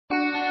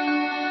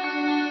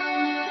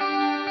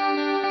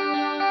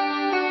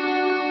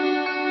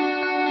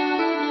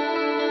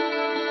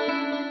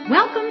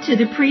Welcome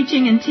to the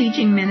preaching and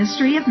teaching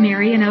ministry of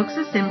Marion Oaks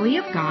Assembly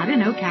of God in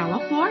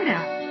Ocala,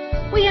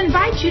 Florida. We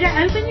invite you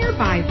to open your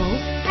Bible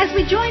as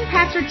we join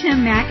Pastor Tim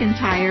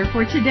McIntyre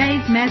for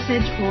today's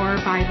message or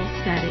Bible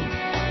study.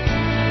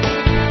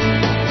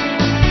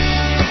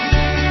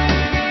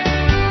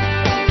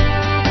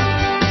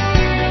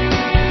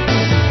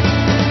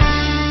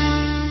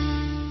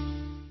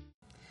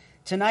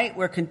 Tonight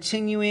we're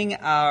continuing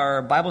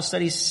our Bible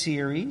study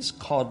series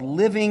called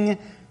Living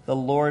the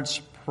Lord's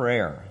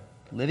Prayer.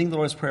 Living the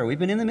Lord's Prayer. We've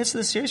been in the midst of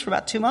this series for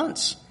about 2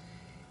 months,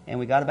 and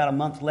we got about a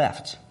month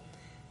left.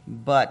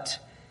 But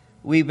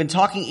we've been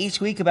talking each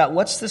week about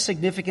what's the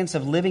significance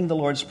of living the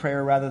Lord's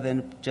Prayer rather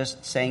than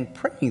just saying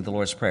praying the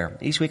Lord's Prayer.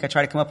 Each week I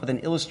try to come up with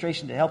an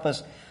illustration to help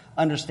us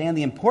understand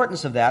the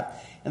importance of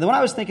that. And the one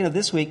I was thinking of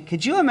this week,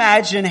 could you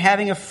imagine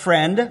having a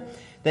friend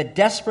that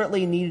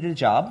desperately needed a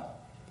job?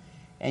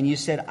 And you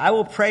said, I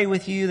will pray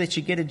with you that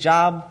you get a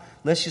job.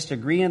 Let's just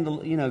agree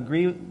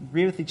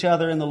with each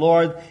other in the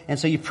Lord. And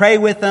so you pray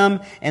with them.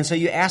 And so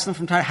you ask them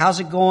from time, how's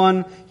it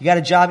going? You got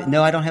a job?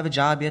 No, I don't have a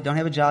job yet. Don't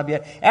have a job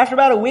yet. After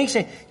about a week,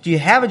 say, do you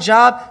have a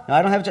job? No,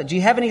 I don't have a job. Do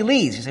you have any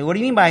leads? You say, what do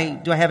you mean by,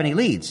 do I have any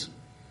leads?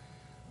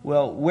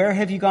 Well, where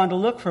have you gone to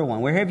look for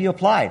one? Where have you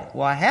applied?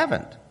 Well, I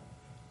haven't.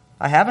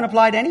 I haven't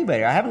applied to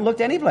anybody. I haven't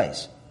looked any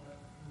place.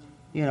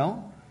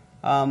 Well,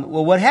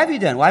 what have you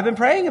done? Well, I've been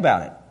praying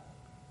about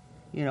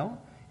it.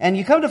 And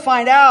you come to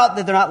find out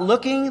that they're not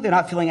looking, they're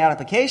not filling out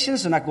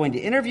applications, they're not going to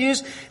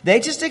interviews.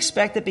 They just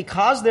expect that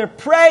because they're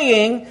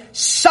praying,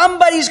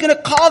 somebody's going to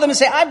call them and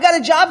say, I've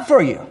got a job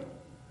for you.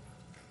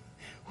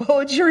 What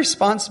would your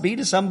response be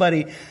to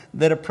somebody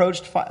that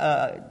approached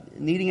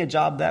needing a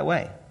job that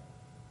way?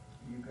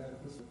 You got to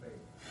participate.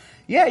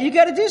 Yeah, you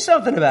got to do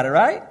something about it,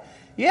 right?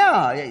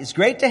 Yeah, it's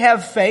great to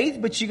have faith,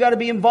 but you got to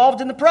be involved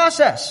in the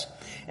process.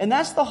 And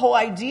that's the whole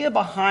idea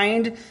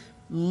behind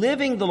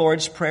living the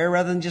Lord's Prayer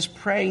rather than just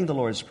praying the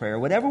Lord's Prayer.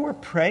 Whatever we're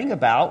praying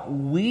about,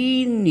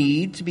 we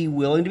need to be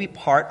willing to be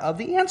part of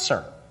the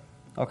answer.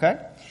 Okay?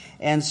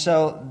 And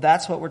so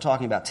that's what we're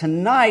talking about.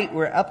 Tonight,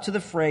 we're up to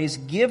the phrase,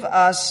 give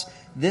us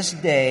this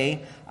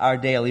day our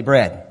daily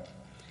bread.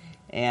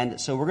 And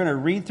so we're going to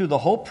read through the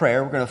whole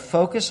prayer. We're going to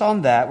focus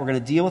on that. We're going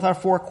to deal with our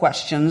 4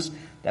 questions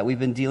that we've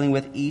been dealing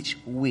with each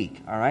week.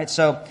 All right?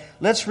 So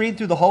let's read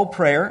through the whole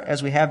prayer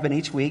as we have been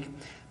each week.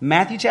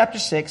 Matthew chapter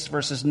 6,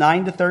 verses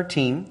 9 to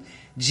 13.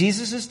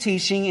 Jesus is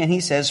teaching, and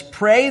he says,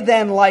 pray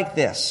then like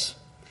this.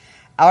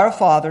 Our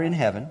Father in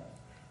heaven,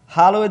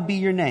 hallowed be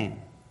your name.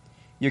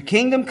 Your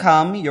kingdom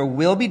come, your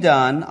will be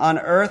done on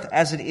earth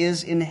as it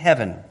is in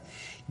heaven.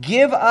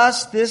 Give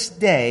us this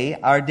day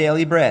our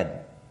daily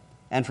bread,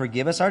 and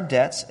forgive us our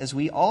debts as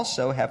we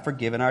also have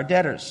forgiven our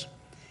debtors.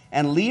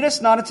 And lead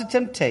us not into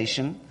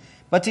temptation,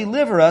 but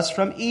deliver us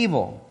from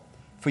evil.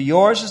 For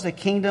yours is the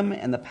kingdom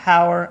and the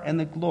power and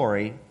the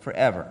glory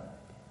forever.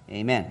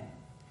 Amen.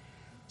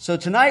 So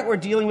tonight we're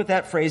dealing with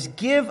that phrase,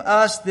 give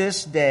us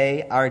this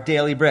day our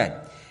daily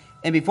bread.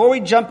 And before we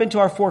jump into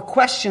our 4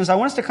 questions, I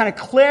want us to kind of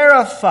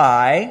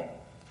clarify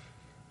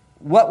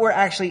what we're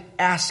actually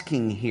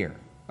asking here.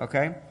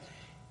 Okay?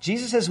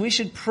 Jesus says we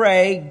should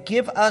pray,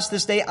 give us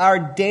this day our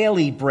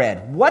daily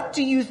bread. What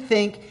do you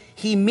think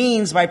he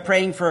means by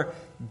praying for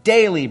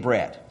daily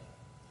bread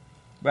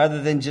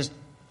rather than just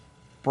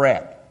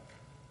bread?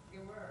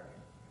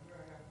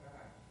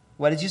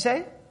 What did you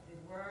say?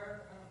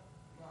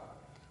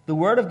 The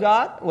Word of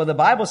God? Well, the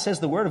Bible says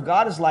the Word of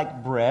God is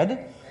like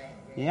bread.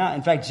 Yeah,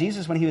 in fact,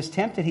 Jesus, when he was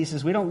tempted, he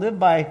says, we don't live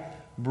by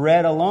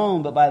bread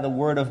alone, but by the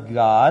Word of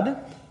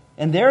God.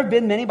 And there have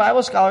been many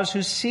Bible scholars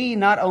who see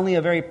not only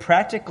a very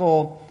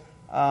practical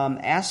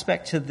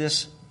aspect to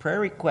this prayer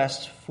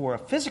request for a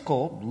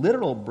physical,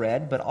 literal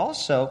bread, but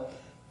also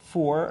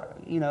for,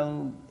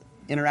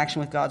 interaction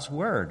with God's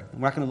Word.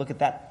 We're not going to look at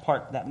that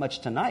part that much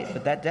tonight,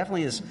 but that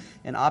definitely is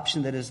an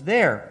option that is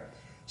there.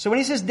 So when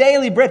he says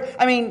daily bread,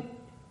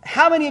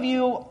 how many of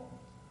you,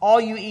 all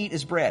you eat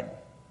is bread?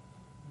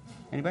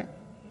 Anybody?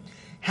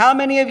 How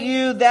many of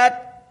you,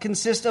 that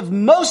consists of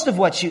most of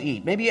what you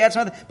eat? Maybe you add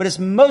something, but it's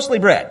mostly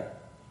bread.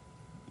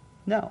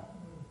 No.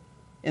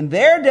 In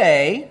their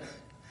day,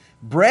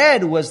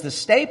 bread was the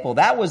staple.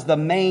 That was the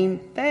main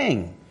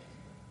thing.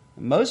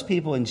 Most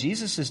people in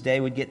Jesus' day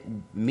would get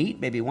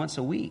meat maybe once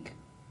a week,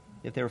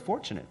 if they were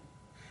fortunate.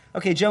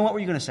 Okay, Joan, what were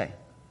you going to say?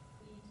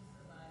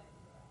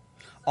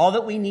 All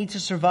that we need to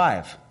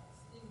survive.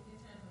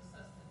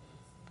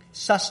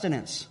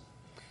 Sustenance.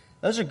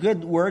 Those are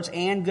good words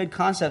and good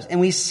concepts. And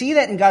we see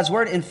that in God's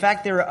Word. In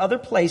fact, there are other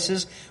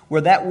places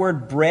where that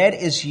word bread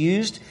is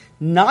used,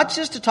 not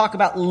just to talk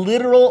about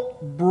literal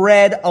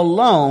bread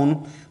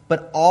alone,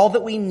 but all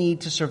that we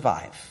need to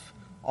survive,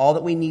 all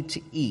that we need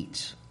to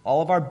eat,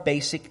 all of our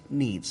basic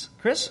needs.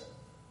 Chris?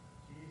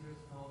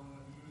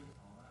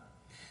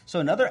 So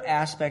another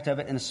aspect of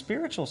it in a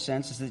spiritual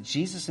sense is that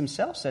Jesus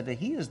himself said that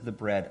he is the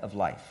bread of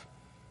life.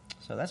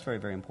 So that's very,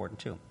 very important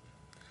too.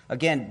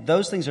 Again,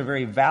 those things are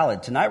very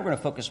valid. Tonight we're going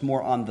to focus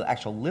more on the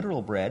actual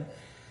literal bread.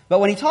 But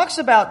when he talks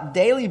about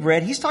daily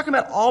bread, he's talking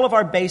about all of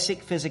our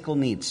basic physical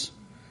needs.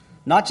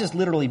 Not just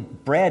literally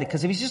bread.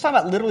 Because if he's just talking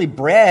about literally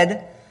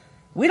bread,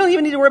 We don't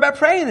even need to worry about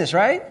praying this,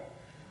 right?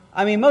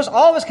 I mean,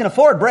 all of us can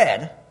afford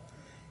bread.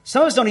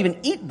 Some of us don't even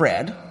eat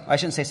bread. I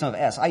shouldn't say some of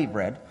us. I eat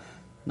bread.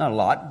 Not a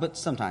lot, but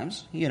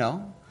sometimes,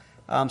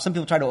 Some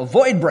people try to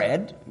avoid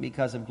bread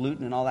because of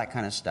gluten and all that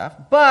kind of stuff.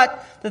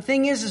 But the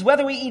thing is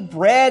whether we eat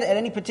bread at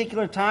any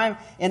particular time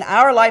in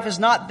our life is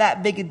not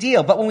that big a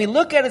deal. But when we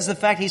look at it as the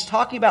fact he's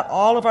talking about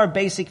all of our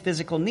basic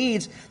physical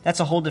needs, that's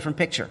a whole different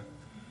picture.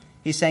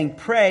 He's saying,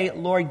 pray,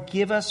 Lord,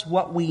 give us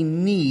what we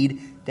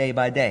need day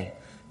by day.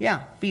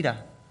 Yeah,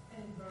 Vida.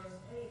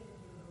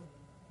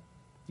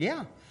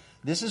 Yeah.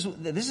 This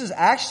is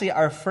actually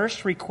our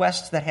first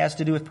request that has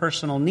to do with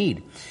personal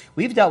need.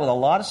 We've dealt with a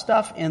lot of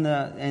stuff in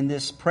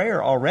this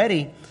prayer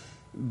already,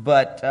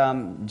 but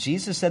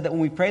Jesus said that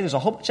when we pray, there's a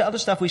whole bunch of other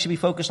stuff we should be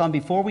focused on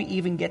before we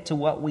even get to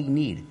what we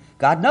need.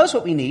 God knows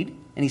what we need,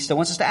 and He still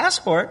wants us to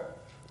ask for it.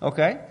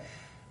 Okay?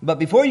 But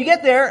before you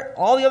get there,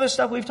 all the other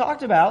stuff we've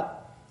talked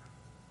about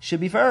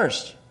should be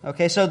first.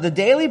 Okay? So the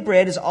daily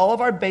bread is all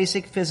of our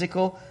basic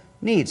physical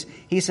needs.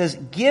 He says,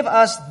 give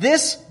us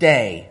this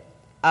day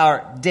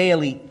our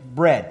daily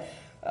bread.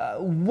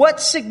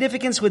 What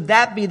significance would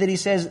that be that he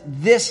says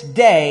this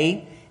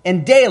day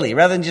and daily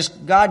rather than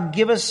just God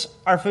give us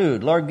our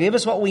food, Lord give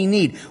us what we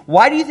need?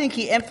 Why do you think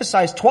he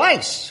emphasized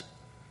twice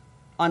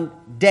on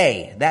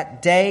day,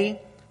 that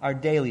day, our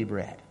daily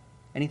bread?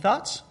 Any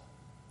thoughts?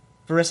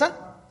 Verissa?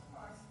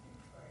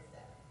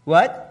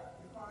 What?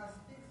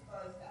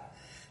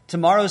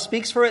 Tomorrow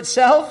speaks for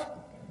itself?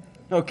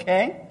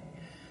 Okay.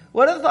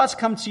 What other thoughts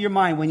come to your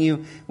mind when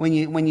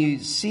you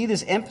see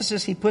this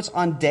emphasis he puts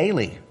on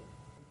daily?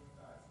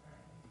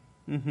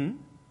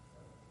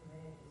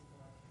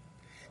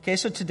 Okay,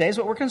 so today's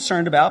what we're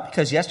concerned about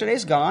because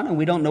yesterday's gone and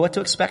we don't know what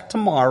to expect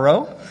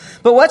tomorrow.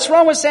 But what's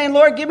wrong with saying,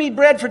 Lord, give me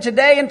bread for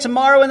today and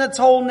tomorrow and this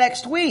whole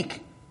next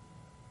week?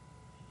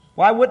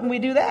 Why wouldn't we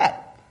do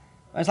that?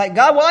 It's like,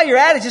 God, while you're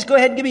at it, just go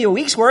ahead and give me a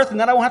week's worth and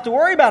then I won't have to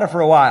worry about it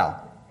for a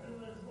while.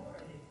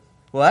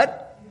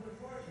 What?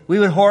 We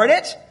would hoard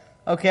it?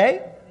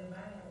 Okay.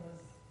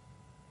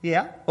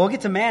 Yeah. We'll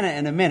get to manna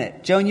in a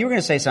minute. Joan, you were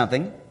going to say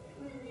something.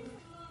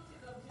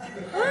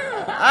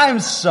 I'm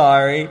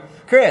sorry.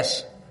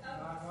 Chris.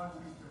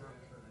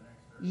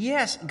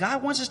 Yes,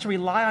 God wants us to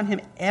rely on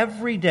Him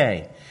every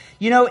day.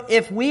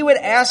 If we would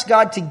ask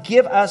God to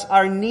give us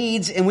our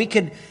needs and we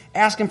could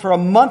ask Him for a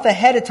month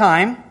ahead of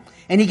time,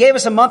 and He gave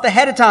us a month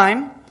ahead of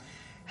time,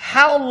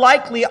 how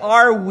likely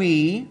are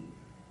we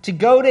to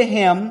go to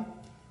Him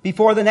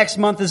before the next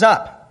month is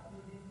up?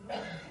 I'm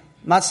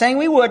not saying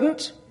we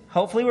wouldn't.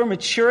 Hopefully we're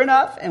mature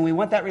enough and we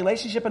want that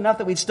relationship enough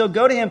that we'd still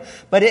go to Him.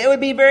 But it would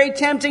be very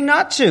tempting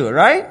not to,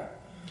 right?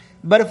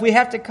 But if we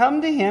have to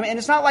come to Him, and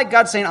it's not like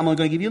God's saying, I'm only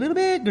going to give you a little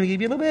bit, going to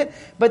give you a little bit.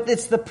 But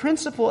it's the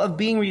principle of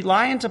being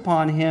reliant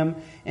upon Him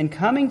and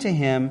coming to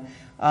Him.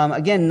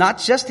 Again, not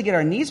just to get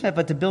our needs met,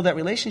 but to build that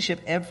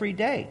relationship every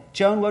day.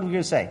 Joan, what were you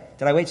going to say?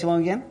 Did I wait too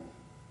long again?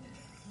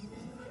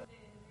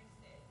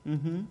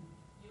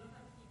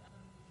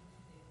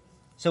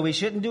 So we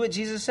shouldn't do what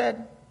Jesus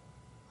said?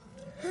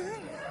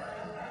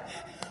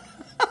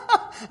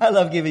 I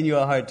love giving you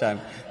a hard time.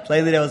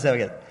 Play the devil's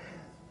advocate.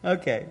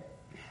 Okay.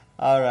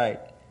 All right.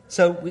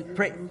 So we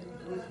pray.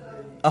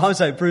 Oh, I'm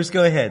sorry. Bruce,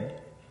 go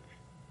ahead.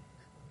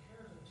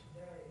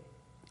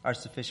 Are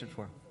sufficient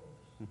for.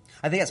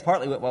 I think that's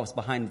partly what was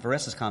behind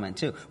Varissa's comment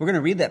too. We're going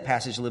to read that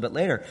passage a little bit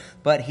later.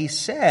 But he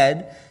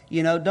said,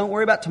 don't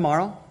worry about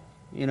tomorrow.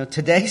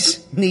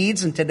 Today's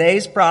needs and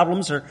today's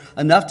problems are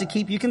enough to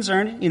keep you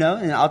concerned,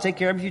 and I'll take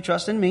care of it if you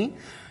trust in me.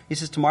 He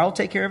says tomorrow will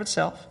take care of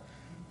itself.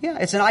 Yeah,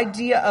 it's an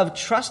idea of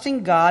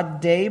trusting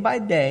God day by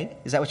day.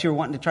 Is that what you were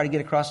wanting to try to get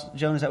across,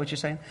 Joan? Is that what you're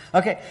saying?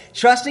 Okay,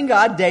 trusting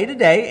God day to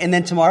day, and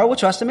then tomorrow we'll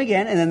trust Him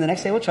again, and then the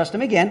next day we'll trust Him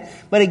again.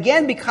 But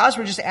again, because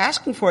we're just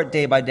asking for it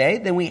day by day,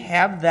 then we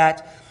have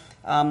that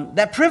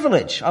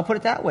privilege, I'll put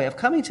it that way, of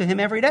coming to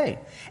Him every day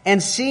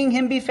and seeing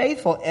Him be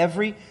faithful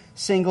every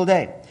single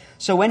day.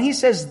 So when he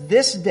says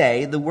this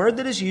day, the word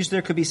that is used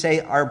there could be, say,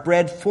 our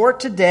bread for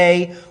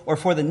today or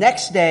for the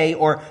next day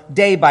or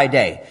day by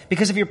day.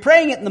 Because if you're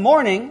praying it in the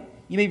morning,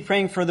 you may be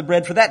praying for the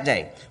bread for that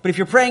day. But if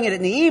you're praying it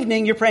in the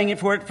evening, you're praying it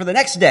for the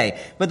next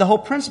day. But the whole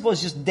principle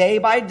is just day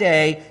by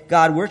day,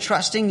 God, we're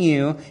trusting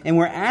you and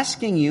we're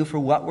asking you for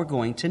what we're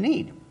going to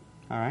need.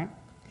 All right?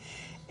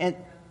 And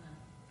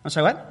I'm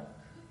sorry, what?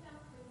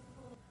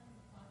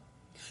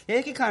 Yeah,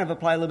 it can kind of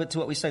apply a little bit to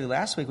what we studied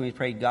last week when we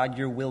prayed, God,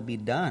 your will be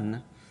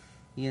done.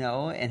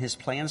 And His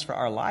plans for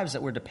our lives,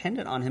 that we're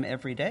dependent on Him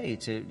every day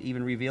to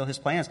even reveal His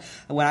plans.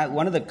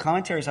 One of the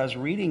commentaries I was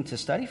reading to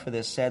study for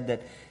this said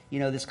that,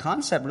 this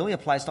concept really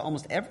applies to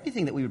almost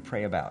everything that we would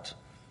pray about.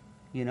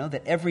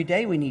 That every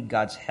day we need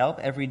God's help.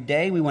 Every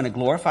day we want to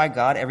glorify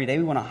God. Every day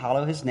we want to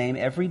hallow His name.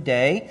 Every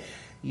day,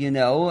 we're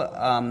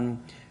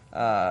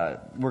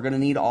going to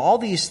need all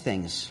these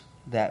things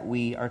that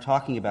we are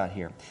talking about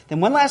here.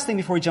 Then one last thing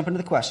before we jump into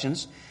the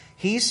questions.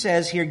 He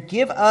says here,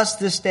 give us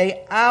this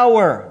day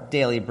our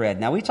daily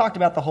bread. Now, we talked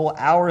about the whole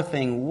hour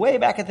thing way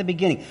back at the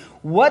beginning.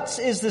 What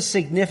is the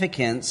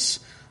significance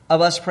of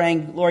us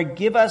praying, Lord,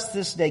 give us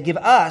this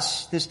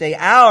day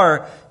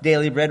our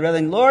daily bread, rather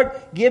than, Lord,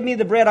 give me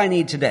the bread I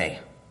need today.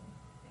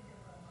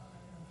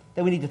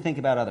 That we need to think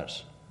about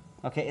others.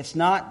 Okay, it's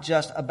not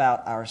just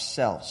about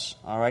ourselves,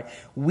 all right?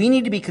 We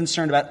need to be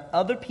concerned about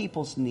other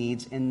people's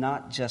needs and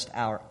not just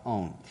our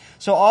own.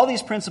 So all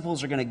these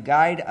principles are going to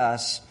guide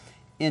us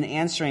in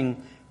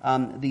answering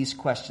these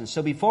questions.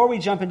 So before we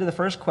jump into the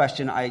first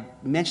question, I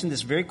mentioned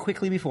this very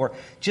quickly before.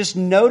 Just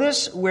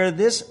notice where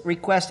this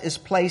request is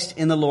placed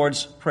in the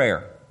Lord's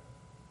Prayer.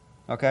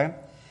 Okay?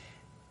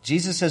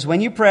 Jesus says,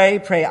 when you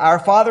pray, Our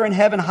Father in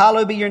heaven,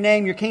 hallowed be your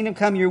name, your kingdom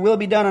come, your will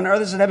be done on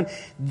earth as in heaven.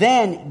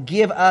 Then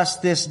give us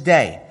this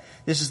day.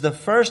 This is the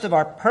first of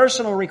our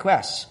personal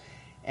requests.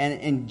 And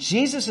in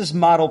Jesus'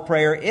 model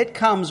prayer, it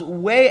comes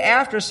way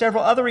after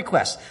several other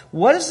requests.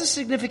 What is the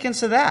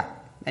significance of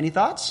that? Any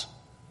thoughts?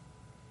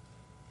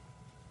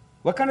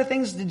 What kind of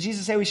things did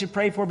Jesus say we should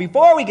pray for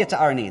before we get to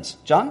our needs?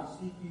 John?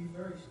 Seek ye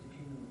first the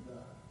kingdom of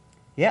God.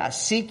 Yeah,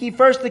 seek ye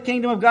first the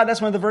kingdom of God.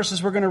 That's one of the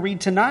verses we're going to read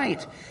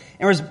tonight.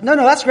 And no,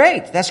 that's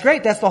great. That's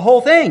great. That's the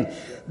whole thing.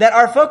 That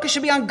our focus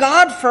should be on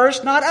God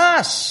first, not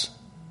us.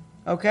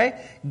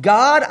 Okay?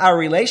 God, our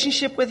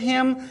relationship with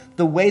Him,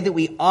 the way that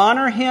we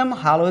honor Him,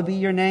 hallowed be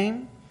your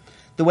name.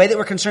 The way that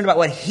we're concerned about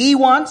what He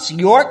wants,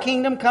 your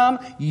kingdom come,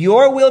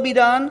 your will be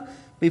done,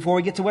 before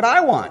we get to what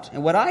I want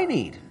and what I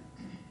need.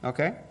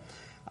 Okay?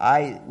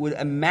 I would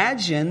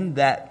imagine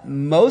that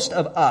most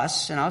of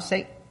us, and I'll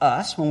say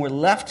us, when we're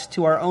left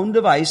to our own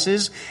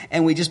devices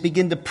and we just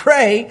begin to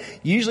pray,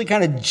 usually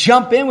kind of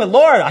jump in with,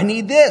 Lord, I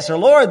need this, or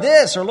Lord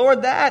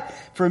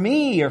that, for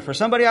me, or for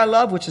somebody I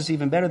love, which is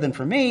even better than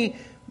for me,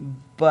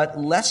 but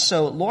less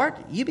so, Lord,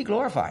 you be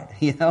glorified,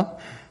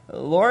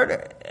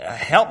 Lord,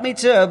 help me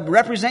to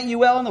represent you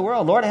well in the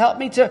world. Lord, help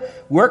me to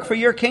work for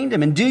your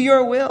kingdom and do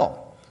your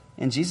will.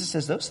 And Jesus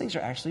says those things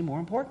are actually more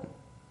important.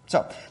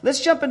 So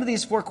let's jump into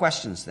these 4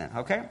 questions then,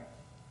 okay?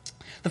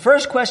 The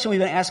first question we've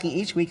been asking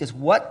each week is,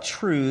 what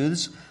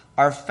truths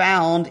are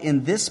found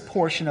in this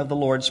portion of the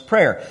Lord's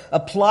Prayer?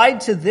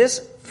 Applied to this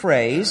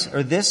phrase,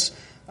 or this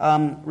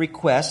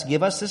request,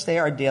 give us this day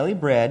our daily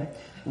bread,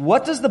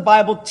 what does the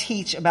Bible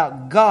teach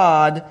about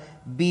God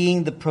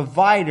being the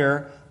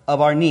provider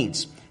of our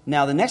needs?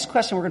 Now, the next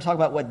question, we're going to talk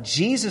about what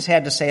Jesus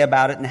had to say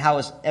about it and how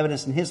it's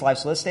evidenced in His life,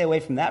 so let's stay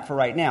away from that for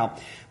right now.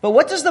 But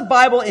what does the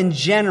Bible in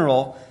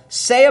general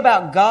say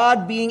about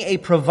God being a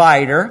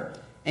provider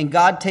and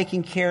God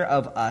taking care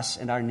of us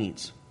and our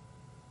needs?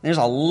 There's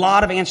a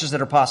lot of answers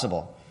that are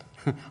possible.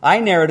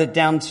 I narrowed it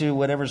down to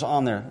whatever's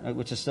on there,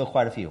 which is still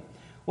quite a few.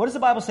 What does the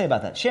Bible say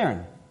about that?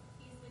 Sharon?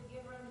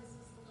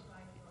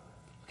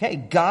 Okay,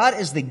 God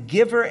is the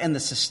giver and the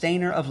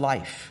sustainer of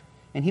life,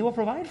 and He will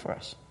provide for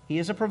us. He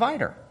is a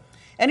provider.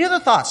 Any other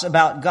thoughts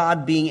about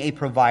God being a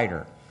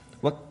provider?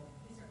 What?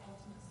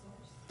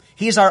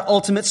 He is our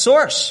ultimate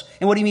source.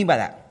 And what do you mean by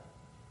that?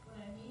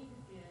 What I mean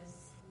is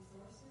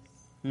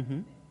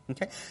resources.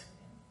 Okay.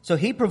 So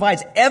He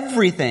provides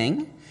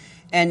everything,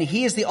 and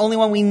He is the only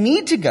one we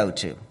need to go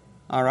to.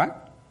 All right.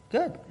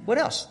 Good. What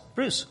else?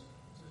 Bruce?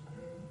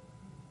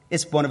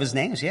 It's one of His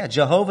names, yeah.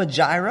 Jehovah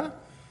Jireh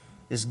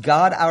is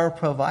God our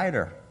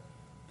provider.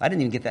 I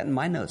didn't even get that in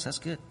my notes. That's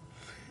good.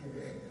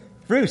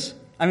 Bruce.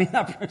 I mean,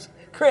 not Bruce.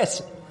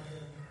 Chris.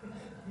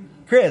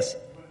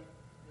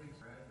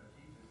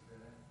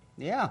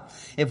 Yeah.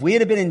 If we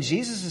had been in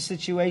Jesus'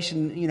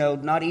 situation,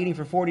 not eating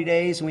for 40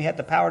 days and we had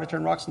the power to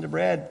turn rocks into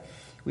bread,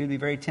 we'd be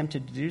very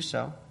tempted to do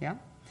so. Yeah.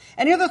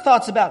 Any other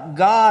thoughts about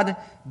God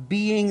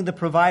being the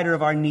provider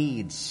of our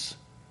needs?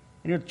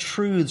 Any other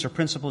truths or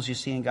principles you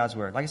see in God's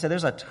Word? Like I said,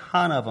 there's a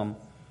ton of them.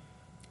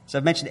 So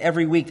I've mentioned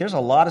every week, there's a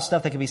lot of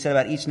stuff that can be said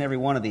about each and every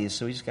one of these,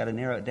 so we just got to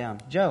narrow it down.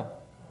 Joe?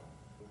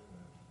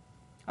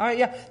 All right,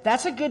 yeah,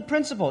 that's a good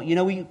principle.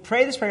 We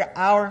pray this prayer,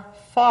 Our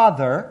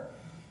Father.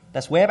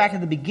 That's way back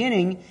at the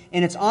beginning,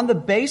 and it's on the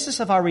basis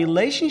of our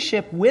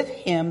relationship with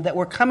Him that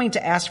we're coming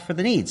to ask for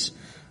the needs.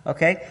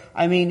 Okay?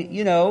 I mean,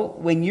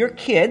 when your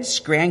kids,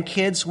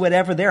 grandkids,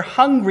 whatever, they're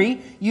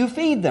hungry, you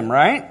feed them,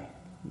 right?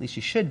 At least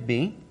you should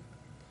be.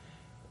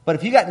 But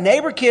if you got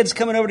neighbor kids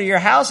coming over to your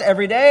house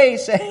every day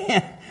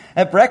saying,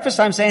 at breakfast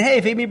time saying,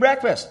 hey, feed me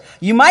breakfast,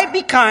 you might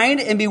be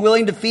kind and be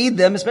willing to feed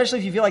them, especially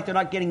if you feel like they're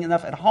not getting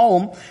enough at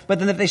home. But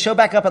then if they show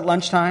back up at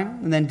lunchtime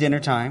and then dinner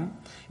time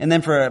and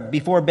then for a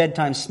before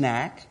bedtime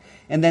snack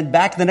and then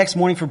back the next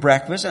morning for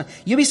breakfast,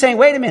 you'll be saying,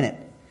 wait a minute,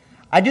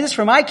 I do this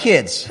for my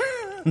kids,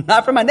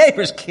 not for my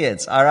neighbor's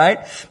kids, all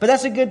right? But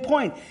that's a good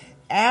point.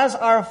 As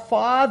our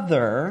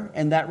Father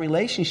in that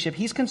relationship,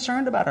 He's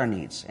concerned about our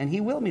needs and He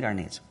will meet our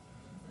needs.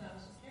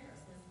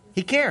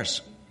 He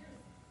cares.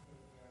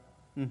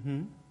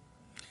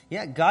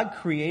 Yeah, God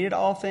created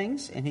all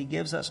things, and He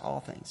gives us all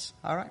things.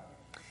 All right.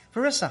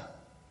 Marissa.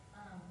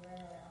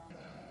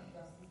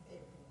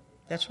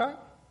 That's right.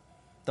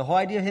 The whole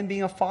idea of Him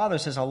being a father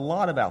says a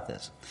lot about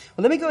this.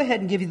 Well, let me go ahead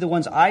and give you the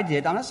ones I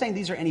did. I'm not saying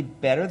these are any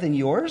better than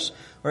yours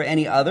or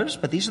any others,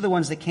 but these are the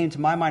ones that came to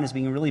my mind as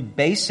being really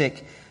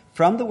basic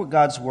from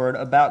God's Word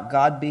about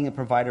God being a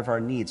provider of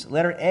our needs.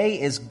 Letter A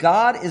is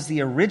God is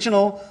the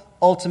original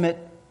ultimate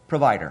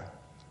provider.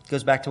 It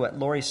goes back to what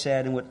Lori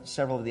said and what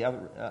several of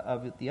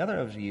the other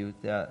of you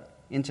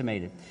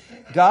intimated.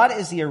 God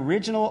is the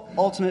original,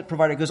 ultimate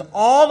provider. It goes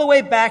all the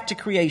way back to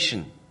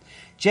creation.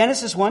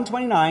 Genesis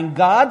 1:29,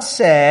 God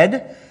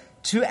said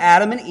to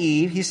Adam and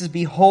Eve, he says,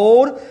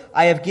 "Behold,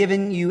 I have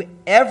given you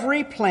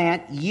every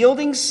plant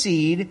yielding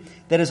seed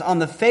that is on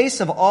the face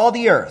of all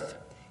the earth,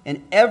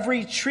 and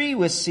every tree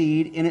with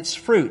seed in its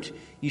fruit.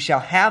 You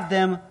shall have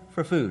them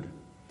for food."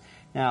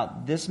 Now,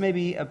 this may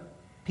be a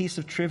piece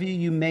of trivia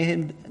you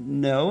may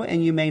know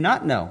and you may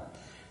not know.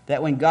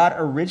 That when God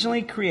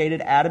originally created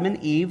Adam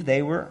and Eve,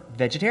 they were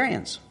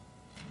vegetarians.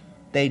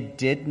 They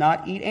did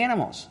not eat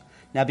animals.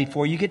 Now,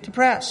 before you get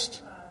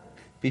depressed,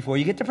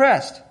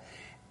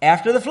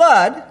 after the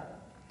flood,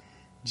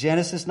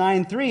 Genesis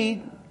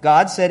 9:3,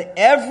 God said,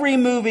 "Every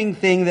moving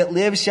thing that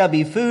lives shall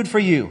be food for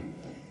you.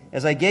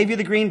 As I gave you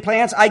the green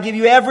plants, I give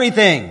you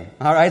everything."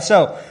 All right,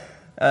 so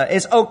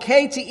it's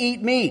okay to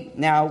eat meat.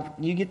 Now,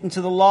 you get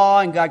into the law,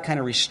 and God kind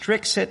of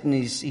restricts it, and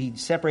he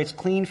separates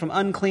clean from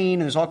unclean,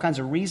 and there's all kinds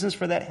of reasons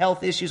for that,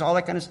 health issues, all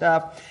that kind of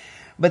stuff.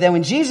 But then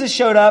when Jesus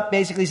showed up,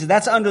 basically he says,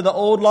 that's under the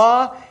old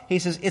law. He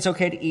says, it's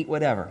okay to eat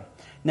whatever.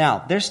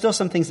 Now, there's still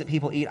some things that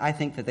people eat I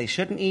think that they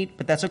shouldn't eat,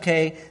 but that's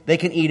okay. They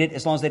can eat it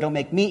as long as they don't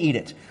make me eat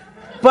it.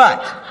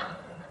 But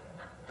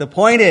the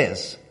point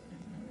is,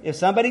 if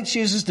somebody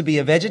chooses to be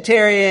a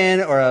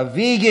vegetarian or a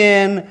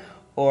vegan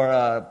or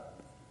a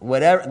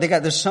whatever,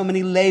 there's so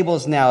many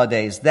labels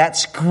nowadays.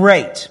 That's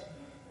great.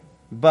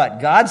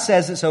 But God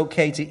says it's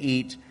okay to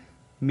eat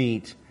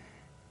meat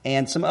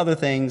and some other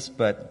things,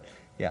 but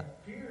yeah.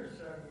 Peter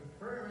said, with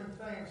prayer and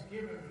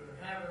thanksgiving,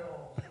 you have it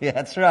all. Yeah,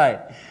 that's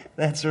right.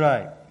 That's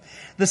right.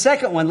 The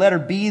second one, letter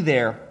B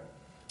there,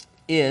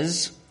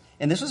 is,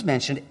 and this was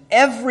mentioned,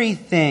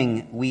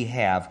 everything we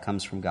have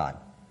comes from God.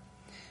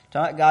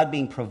 Talking about God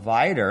being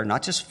provider,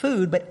 not just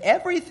food, but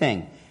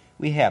everything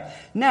we have.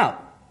 Now,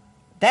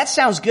 that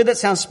sounds good. That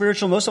sounds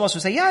spiritual. Most of us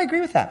would say, yeah, I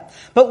agree with that.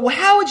 But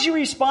how would you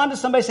respond to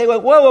somebody say,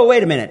 whoa,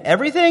 wait a minute.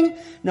 Everything?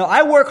 No,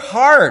 I work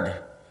hard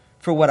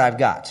for what I've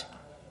got.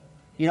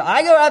 You know,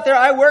 I go out there,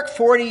 I work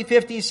 40,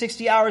 50,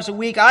 60 hours a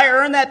week. I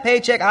earn that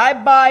paycheck. I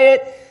buy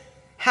it.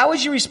 How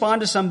would you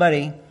respond to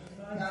somebody?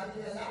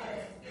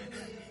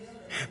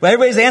 Well,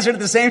 everybody's answering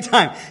at the same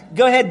time.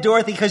 Go ahead,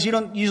 Dorothy, because you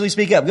don't usually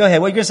speak up. Go ahead.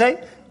 What are you going to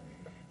say?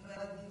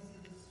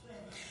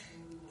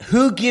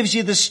 Who gives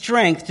you the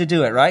strength to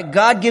do it, right?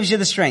 God gives you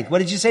the strength. What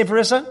did you say,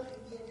 Marissa?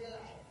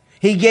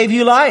 He gave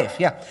you life.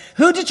 Yeah.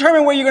 Who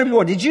determined where you're going to be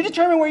born? Did you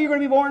determine where you're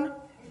going to be born?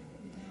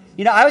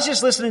 You know, I was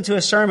just listening to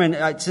a sermon.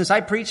 Since I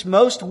preach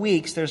most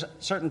weeks, there's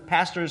certain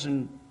pastors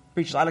and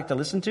preachers I like to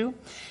listen to.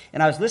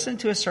 And I was listening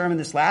to a sermon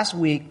this last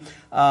week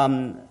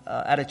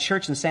at a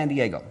church in San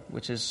Diego,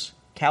 which is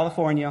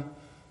California,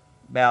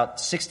 about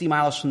 60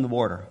 miles from the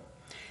border.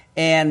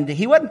 And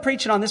he wasn't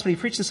preaching on this, but he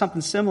preached on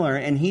something similar.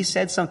 And he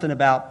said something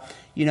about,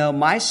 you know,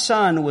 my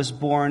son was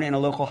born in a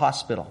local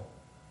hospital.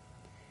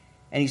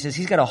 And he says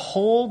he's got a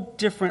whole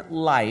different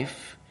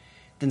life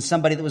than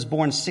somebody that was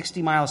born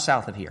 60 miles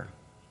south of here.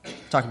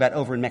 Talking about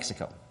over in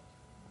Mexico.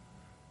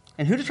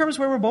 And who determines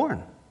where we're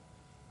born?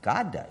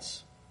 God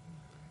does.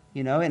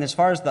 You know, and as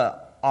far as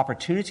the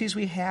opportunities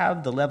we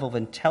have, the level of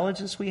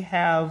intelligence we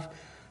have,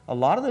 a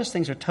lot of those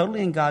things are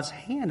totally in God's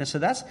hand. And so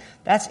that's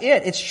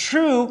it. It's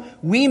true,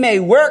 we may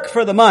work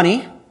for the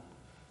money.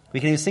 We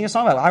can even sing a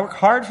song about it. I work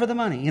hard for the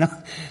money, you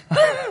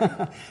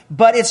know.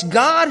 But it's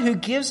God who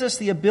gives us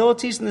the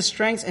abilities and the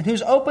strengths and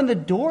who's opened the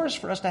doors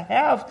for us to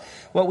have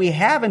what we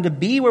have and to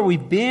be where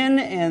we've been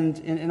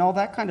and all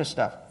that kind of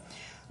stuff.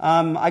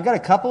 I got a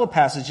couple of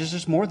passages,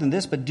 there's more than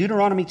this, but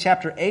Deuteronomy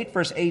chapter 8,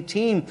 verse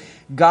 18,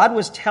 God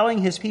was telling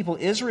his people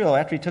Israel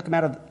after he took them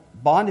out of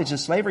bondage and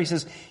slavery, he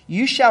says,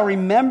 "You shall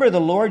remember the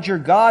Lord your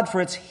God,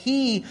 for it's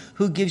he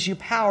who gives you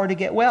power to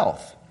get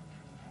wealth."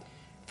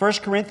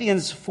 1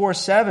 Corinthians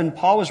 4:7,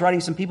 Paul was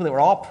writing some people that were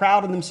all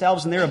proud of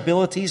themselves and their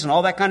abilities and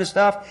all that kind of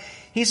stuff.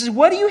 He says,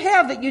 what do you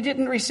have that you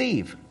didn't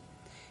receive?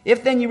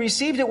 If then you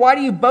received it, why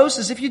do you boast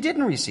as if you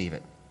didn't receive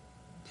it?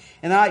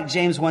 And I like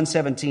James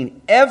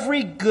 1:17,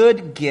 every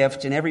good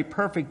gift and every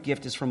perfect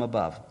gift is from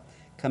above,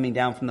 coming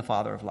down from the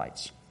Father of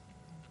lights.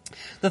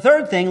 The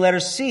third thing, letter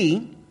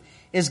C,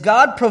 is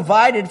God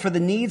provided for the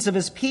needs of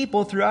his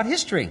people throughout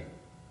history.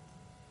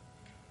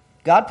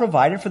 God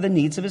provided for the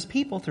needs of his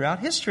people throughout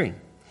history.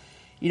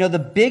 You know, the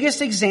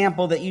biggest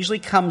example that usually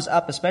comes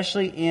up,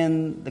 especially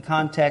in the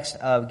context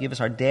of give us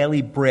our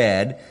daily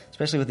bread,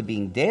 especially with it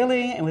being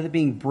daily and with it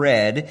being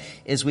bread,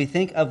 is we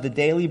think of the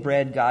daily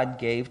bread God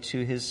gave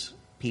to his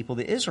people,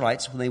 the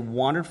Israelites, when they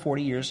wandered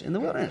 40 years in the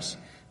wilderness.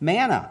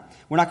 Manna.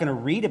 We're not going to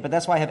read it, but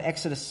that's why I have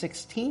Exodus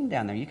 16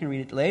 down there. You can read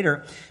it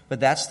later.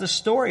 But that's the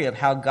story of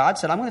how God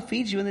said, I'm going to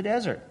feed you in the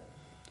desert.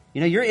 You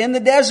know, you're in the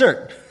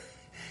desert.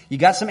 You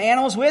got some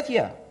animals with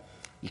you.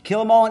 You kill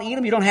them all and eat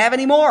them, you don't have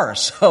any more.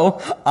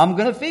 So I'm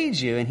going to feed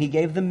you. And he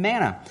gave them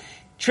manna.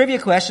 Trivia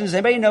question. Does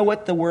anybody know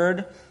what the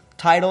word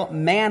title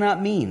manna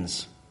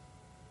means?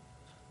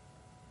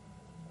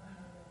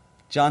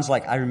 John's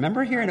like, I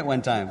remember hearing it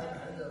one time.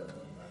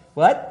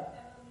 What?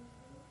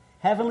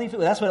 Heavenly food.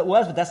 Well, that's what it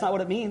was, but that's not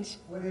what it means.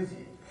 What is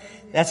it?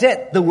 That's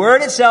it. The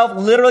word itself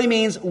literally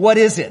means, what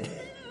is it?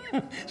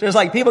 So it's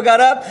like people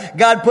got up,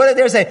 God put it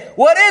there and say,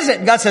 what is it?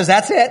 And God says,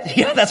 that's it.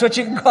 Yeah, that's what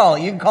you can call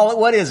it. You can call it,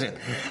 what is it?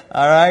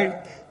 All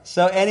right.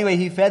 So anyway,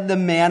 he fed the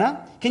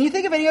manna. Can you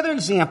think of any other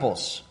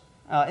examples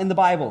in the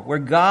Bible where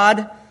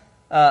God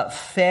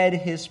fed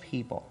his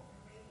people?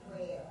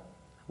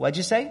 What'd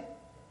you say?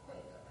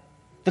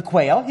 The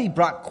quail. He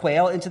brought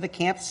quail into the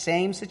camp.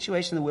 Same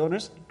situation in the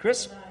wilderness.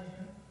 Chris?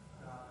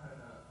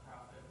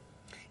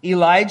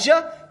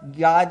 Elijah.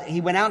 God, he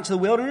went out into the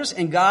wilderness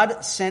and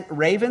God sent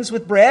ravens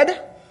with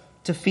bread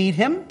to feed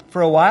him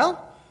for a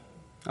while.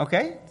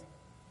 Okay.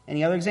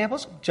 Any other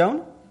examples?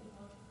 Joan?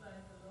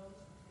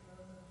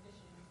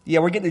 Yeah,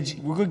 we're going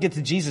to get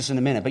to Jesus in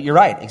a minute, but you're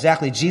right.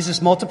 Exactly.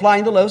 Jesus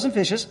multiplying the loaves and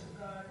fishes.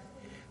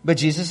 But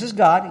Jesus is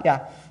God.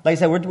 Yeah. Like I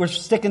said,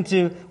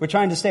 we're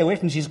trying to stay away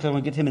from Jesus because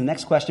we'll get to him in the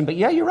next question. But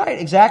yeah, you're right.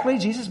 Exactly.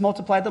 Jesus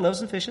multiplied the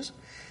loaves and fishes.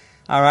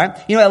 All right.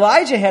 You know,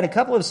 Elijah had a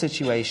couple of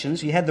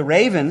situations. You had the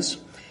ravens.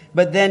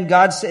 But then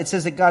it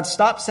says that God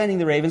stopped sending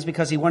the ravens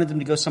because he wanted them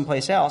to go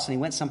someplace else. And he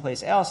went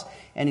someplace else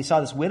and he saw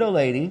this widow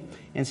lady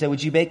and said,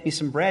 would you bake me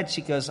some bread?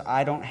 She goes,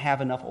 I don't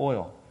have enough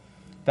oil.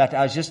 In fact,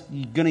 I was just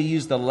going to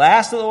use the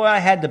last of the oil I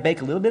had to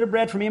bake a little bit of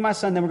bread for me and my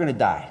son, then we're going to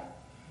die.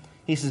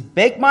 He says,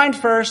 bake mine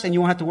first and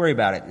you won't have to worry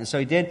about it. And so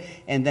he did.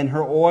 And then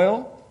her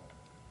oil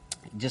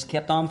just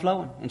kept on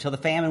flowing until the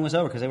famine was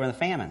over because they were in the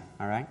famine.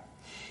 All right.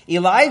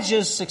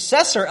 Elijah's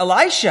successor,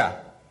 Elisha,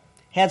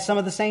 had some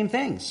of the same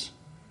things.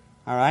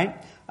 All right.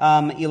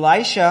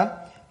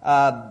 Elisha,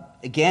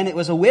 again, it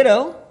was a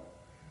widow,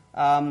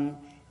 and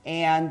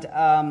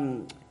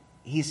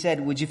he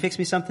said, would you fix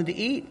me something to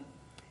eat?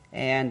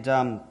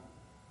 And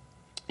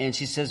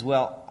she says,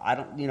 well, I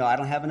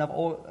don't have enough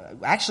oil.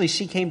 Actually,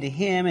 she came to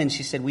him and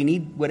she said, we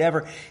need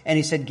whatever. And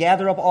he said,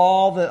 gather up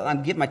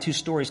I'm getting my two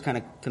stories kind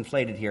of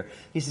conflated here.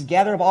 He says,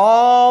 gather up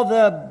all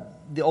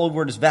the old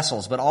word is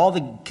vessels, but all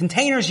the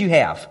containers you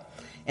have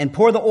and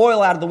pour the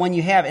oil out of the one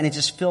you have. And it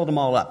just filled them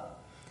all up.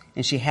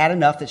 And she had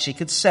enough that she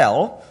could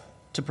sell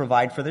to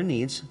provide for their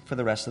needs for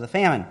the rest of the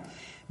famine.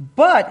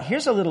 But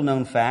here's a little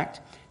known fact.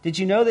 Did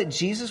you know that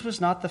Jesus was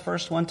not the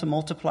first one to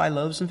multiply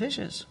loaves and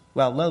fishes?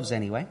 Well, loaves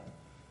anyway.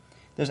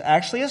 There's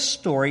actually a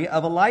story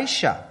of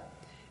Elisha.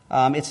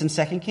 It's in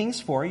 2 Kings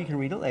 4. You can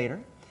read it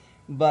later.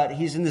 But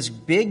he's in this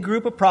big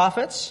group of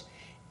prophets,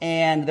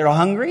 and they're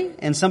hungry.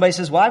 And somebody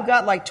says, well, I've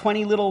got like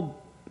 20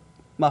 little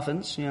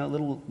muffins,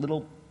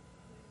 little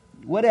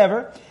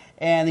whatever.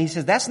 And he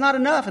says, that's not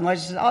enough. And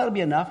Elijah says, oh, it'll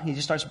be enough. He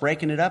just starts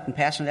breaking it up and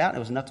passing it out. And it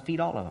was enough to feed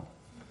all of them.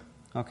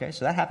 Okay,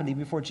 so that happened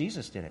even before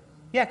Jesus did it.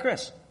 Yeah,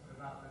 Chris.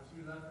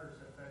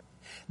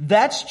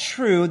 That's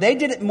true. They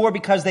did it more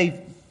because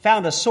they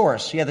found a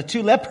source. Yeah, the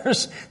 2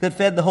 lepers that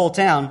fed the whole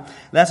town.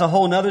 That's a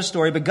whole other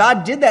story. But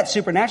God did that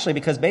supernaturally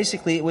because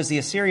basically it was the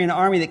Assyrian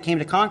army that came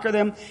to conquer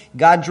them.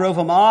 God drove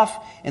them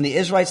off, and the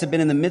Israelites had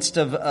been in the midst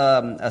of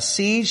a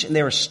siege, and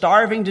they were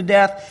starving to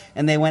death,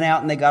 and they went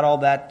out and they got all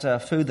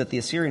that food that the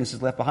Assyrians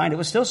had left behind. It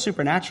was still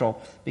supernatural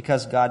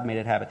because God made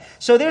it happen.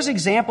 So there's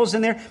examples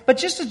in there. But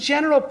just a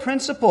general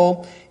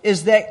principle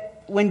is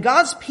that when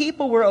God's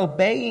people were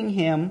obeying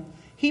him,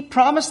 he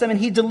promised them and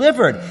he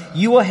delivered.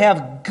 You will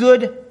have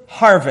good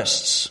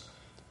harvests.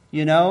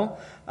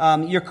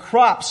 Your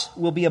crops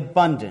will be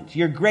abundant.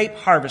 Your grape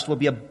harvest will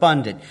be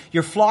abundant.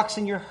 Your flocks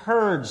and your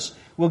herds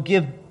will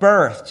give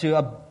birth to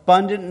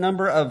abundant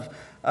number of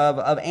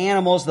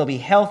animals. They'll be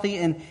healthy.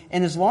 And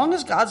as long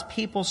as God's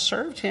people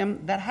served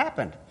him, that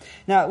happened.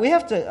 Now, we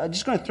have to, I'm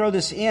just going to throw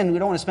this in. We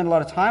don't want to spend a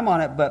lot of time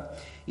on it, but,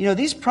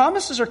 these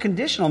promises are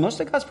conditional. Most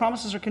of God's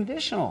promises are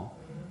conditional.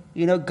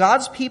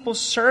 God's people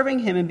serving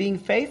him and being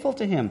faithful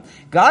to him.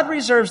 God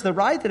reserves the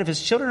right that if his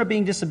children are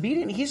being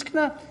disobedient, he's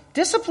going to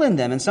discipline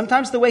them. And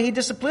sometimes the way he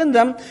disciplined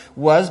them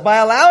was by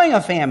allowing a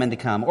famine to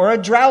come, or a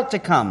drought to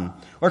come,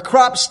 or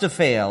crops to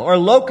fail, or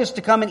locusts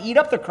to come and eat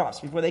up the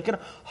crops before they could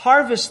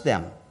harvest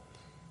them.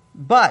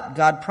 But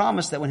God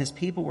promised that when his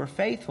people were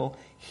faithful,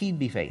 he'd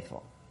be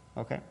faithful.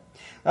 Okay.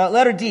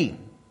 Letter D.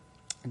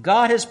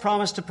 God has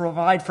promised to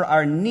provide for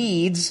our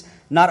needs,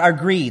 not our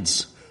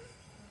greeds.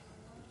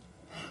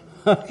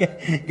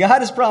 Okay. God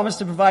has promised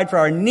to provide for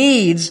our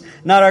needs,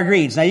 not our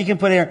greeds. Now you can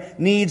put in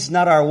needs,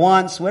 not our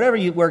wants, whatever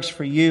works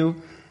for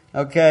you.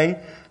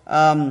 Okay.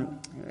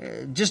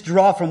 Just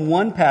draw from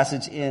one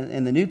passage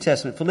in the New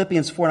Testament,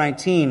 Philippians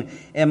 4:19,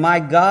 and my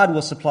God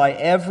will supply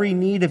every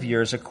need of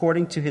yours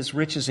according to his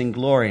riches in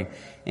glory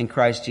in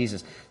Christ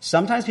Jesus.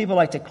 Sometimes people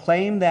like to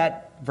claim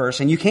that verse,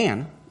 and you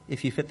can,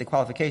 if you fit the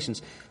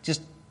qualifications.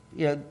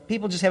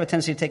 People just have a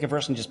tendency to take a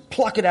verse and just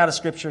pluck it out of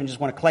Scripture and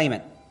just want to claim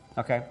it.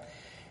 Okay.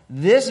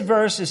 This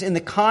verse is in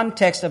the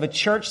context of a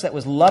church that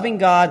was loving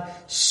God,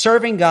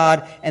 serving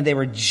God, and they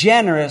were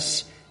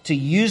generous to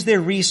use their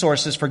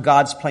resources for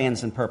God's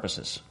plans and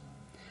purposes.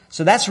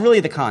 So that's really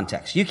the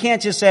context. You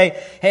can't just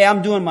say, hey,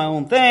 I'm doing my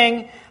own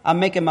thing, I'm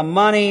making my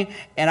money,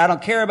 and I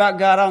don't care about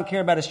God, I don't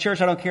care about his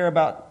church, I don't care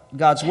about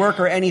God's work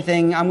or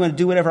anything, I'm going to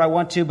do whatever I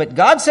want to, but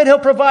God said he'll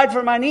provide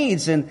for my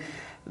needs, and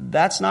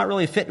that's not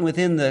really fitting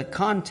within the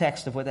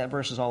context of what that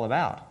verse is all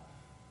about.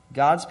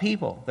 God's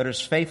people that are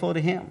faithful to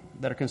him,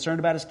 that are concerned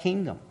about his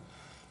kingdom,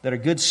 that are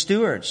good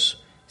stewards,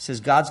 he says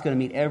God's going to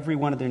meet every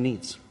one of their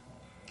needs.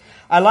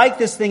 I like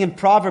this thing in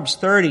Proverbs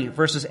 30,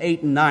 verses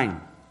 8 and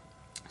 9.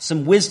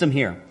 Some wisdom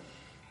here.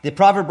 The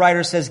proverb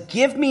writer says,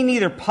 give me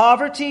neither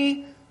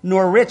poverty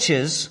nor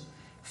riches.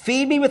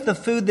 Feed me with the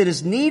food that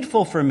is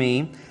needful for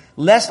me,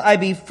 lest I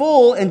be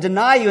full and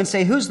deny you and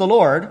say, who's the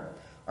Lord?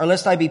 Or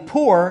lest I be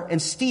poor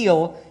and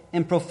steal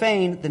and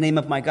profane the name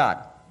of my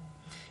God.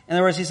 In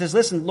other words, he says,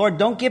 listen, Lord,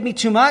 don't give me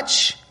too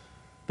much,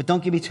 but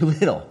don't give me too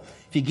little.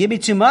 If you give me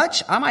too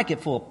much, I might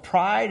get full of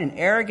pride and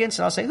arrogance,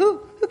 and I'll say,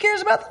 who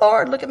cares about the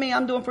Lord? Look at me,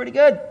 I'm doing pretty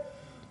good.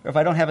 Or if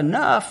I don't have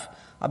enough,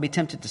 I'll be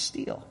tempted to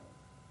steal.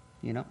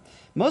 You know,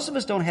 most of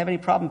us don't have any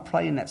problem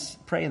praying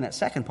that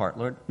second part,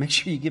 Lord, make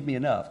sure you give me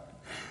enough.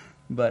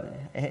 But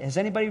has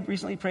anybody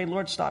recently prayed,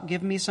 Lord, stop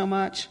giving me so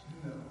much?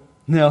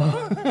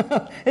 No.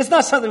 It's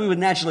not something we would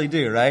naturally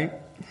do, right?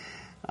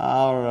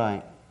 All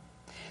right.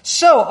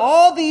 So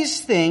all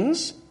these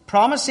things,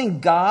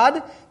 promising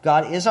God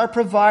is our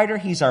provider.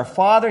 He's our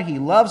Father. He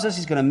loves us.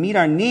 He's going to meet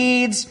our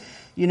needs.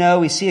 You know,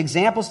 we see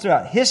examples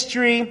throughout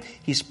history.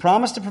 He's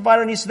promised to provide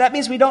our needs. So that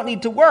means we don't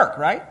need to work,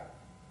 right?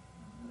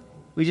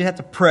 We just have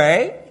to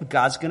pray.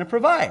 God's going to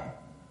provide.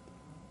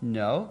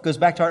 No. It goes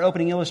back to our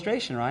opening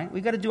illustration, right?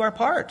 We've got to do our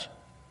part.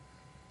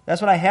 That's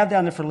what I have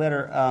down there for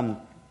letter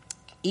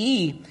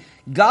E.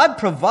 God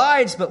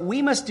provides, but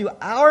we must do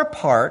our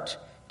part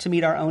to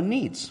meet our own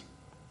needs.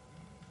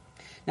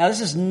 Now,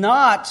 this is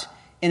not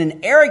in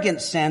an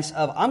arrogant sense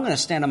of, I'm going to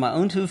stand on my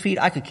own 2 feet.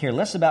 I could care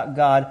less about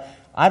God.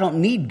 I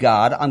don't need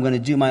God. I'm going to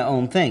do my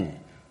own thing.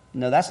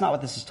 No, that's not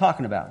what this is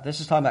talking about.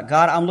 This is talking about,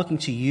 God, I'm looking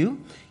to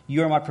you.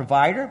 You're my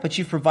provider, but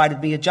you've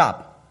provided me a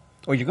job.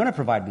 Or you're going to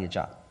provide me a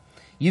job.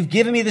 You've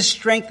given me the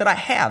strength that I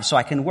have so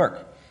I can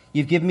work.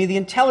 You've given me the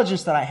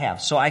intelligence that I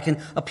have so I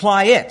can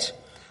apply it.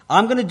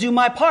 I'm going to do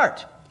my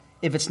part.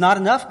 If it's not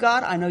enough,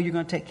 God, I know you're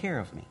going to take care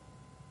of me.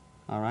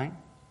 All right?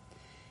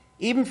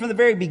 Even from the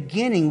very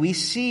beginning, we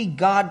see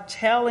God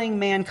telling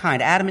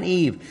mankind, Adam and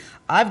Eve,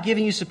 I've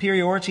given you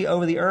superiority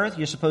over the earth.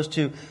 You're supposed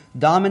to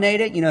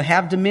dominate it,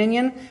 have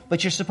dominion,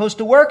 but you're supposed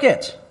to work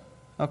it.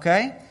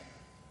 Okay?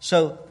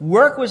 So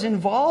work was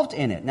involved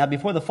in it. Now,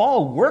 before the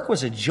fall, work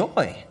was a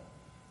joy.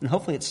 And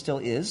hopefully it still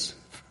is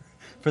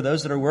for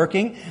those that are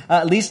working.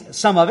 At least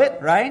some of it,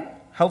 right?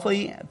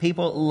 Hopefully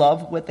people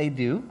love what they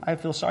do. I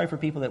feel sorry for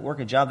people that work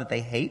a job that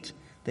they hate.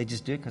 They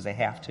just do it because they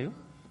have to.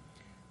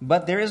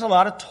 But there is a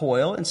lot of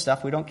toil and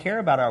stuff. We don't care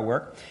about our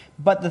work.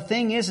 But the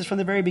thing is from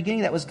the very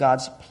beginning, that was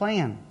God's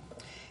plan.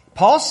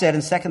 Paul said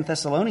in 2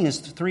 Thessalonians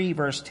 3,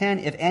 verse 10,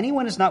 if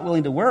anyone is not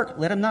willing to work,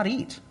 let him not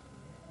eat.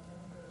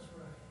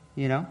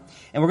 And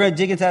we're going to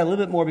dig into that a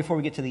little bit more before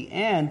we get to the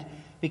end.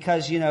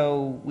 Because,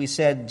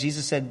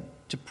 Jesus said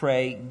to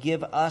pray,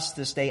 give us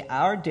this day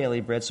our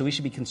daily bread. So we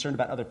should be concerned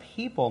about other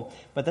people.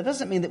 But that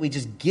doesn't mean that we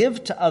just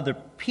give to other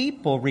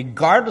people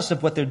regardless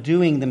of what they're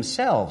doing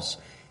themselves.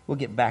 We'll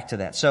get back to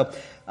that. So,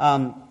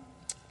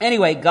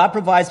 anyway, God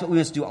provides, but we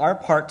must do our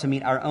part to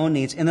meet our own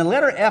needs. In the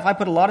letter F, I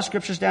put a lot of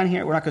scriptures down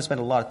here. We're not going to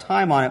spend a lot of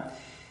time on it.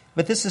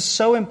 But this is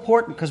so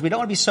important because we don't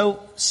want to be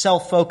so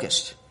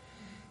self-focused.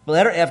 The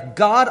letter F,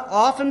 God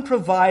often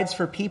provides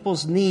for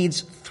people's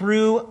needs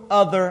through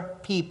other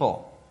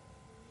people.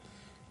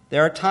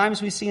 There are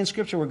times we see in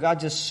Scripture where God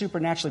just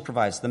supernaturally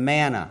provides. The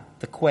manna,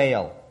 the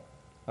quail,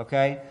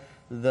 okay?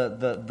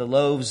 The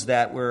loaves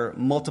that were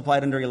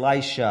multiplied under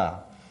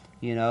Elisha.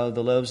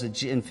 The loaves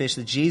and fish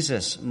that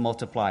Jesus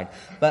multiplied.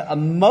 But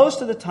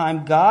most of the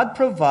time, God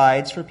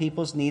provides for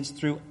people's needs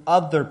through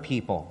other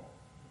people.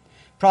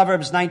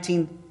 Proverbs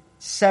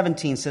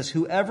 19:17 says,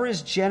 whoever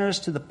is generous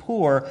to the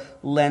poor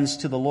lends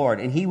to the Lord,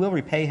 and he will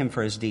repay him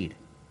for his deed.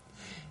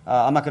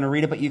 I'm not going to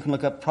read it, but you can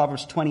look up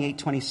Proverbs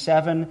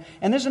 28:27.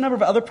 And there's a number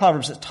of other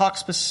Proverbs that talk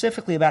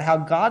specifically about how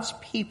God's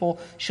people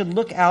should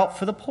look out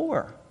for the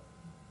poor.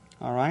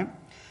 All right?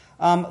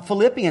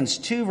 Philippians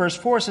 2, verse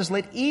 4 says,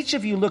 let each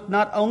of you look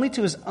not only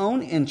to his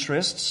own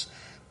interests,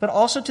 but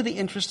also to the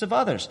interests of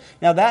others.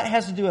 Now, that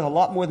has to do with a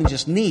lot more than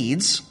just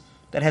needs.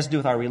 That has to do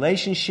with our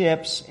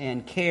relationships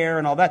and care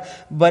and all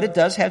that. But it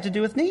does have to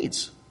do with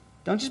needs.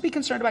 Don't just be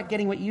concerned about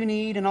getting what you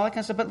need and all that kind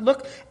of stuff, but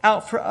look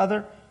out for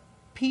other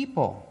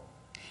people.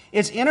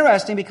 It's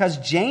interesting because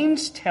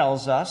James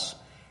tells us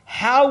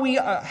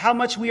how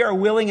much we are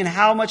willing and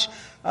how much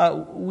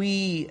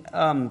we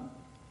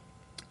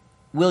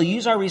will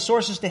use our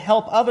resources to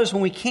help others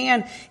when we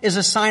can is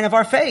a sign of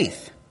our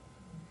faith.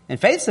 And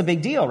faith's a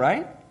big deal,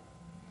 right?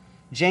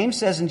 James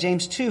says in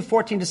James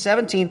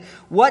 2:14-17,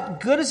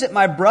 what good is it,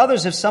 my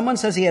brothers, if someone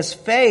says he has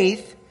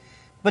faith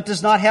but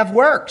does not have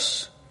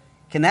works?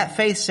 Can that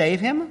faith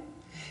save him?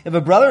 If a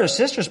brother or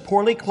sister is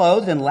poorly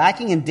clothed and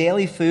lacking in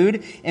daily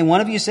food, and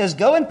one of you says,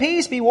 go in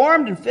peace, be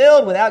warmed and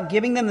filled, without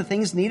giving them the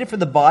things needed for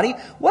the body,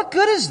 what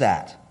good is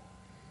that?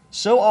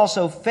 So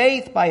also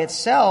faith by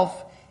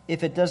itself,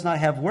 if it does not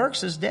have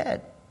works, is dead.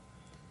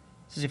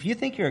 It says if you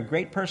think you're a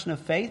great person of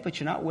faith, but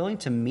you're not willing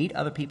to meet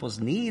other people's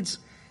needs,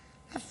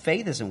 that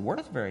faith isn't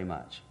worth very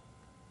much.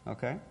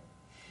 Okay?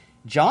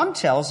 John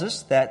tells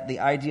us that the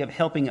idea of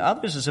helping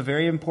others is a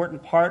very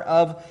important part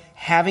of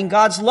having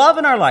God's love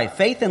in our life.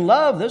 Faith and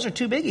love, those are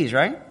two biggies,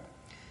 right?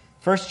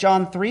 1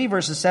 John 3,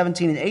 verses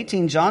 17 and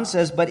 18, John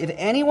says, "But if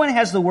anyone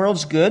has the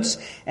world's goods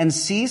and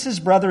sees his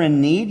brother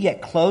in need,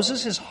 yet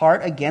closes his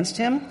heart against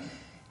him,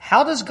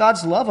 how does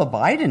God's love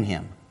abide in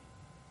him?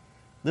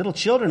 Little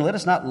children, let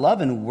us not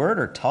love in word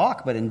or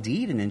talk, but in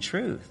deed and in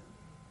truth."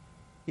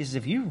 He says,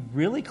 if you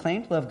really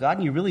claim to love God,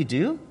 and you really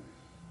do,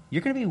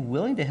 you're going to be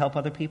willing to help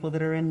other people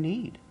that are in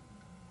need.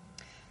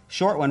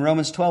 Short one,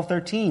 Romans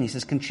 12:13, he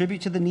says,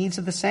 "Contribute to the needs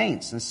of the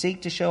saints and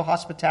seek to show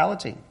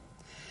hospitality."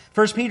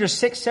 1 Peter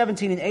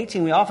 6:17 and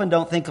 18, we often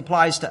don't think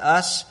applies to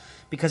us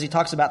because he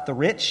talks about the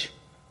rich.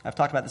 I've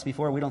talked about this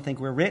before. We don't think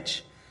we're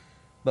rich,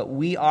 but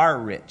we are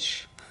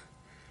rich.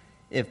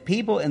 If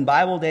people in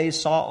Bible days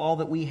saw all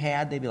that we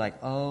had, they'd be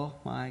like, oh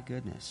my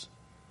goodness.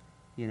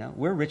 You know,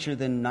 we're richer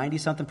than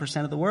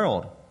 90-something% of the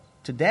world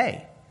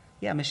today.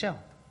 Yeah, Michelle.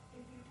 If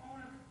you own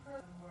a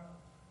person in the world.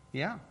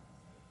 Yeah.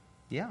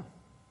 Yeah.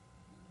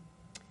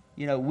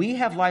 You know, we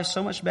have life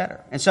so much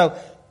better. And so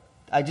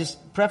I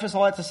just preface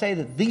all that to say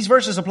that these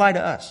verses apply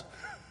to us.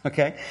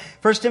 Okay?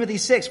 1 Timothy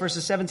 6,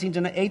 verses 17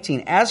 to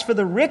 18. "As for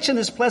the rich in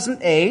this present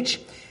age,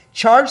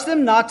 charge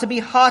them not to be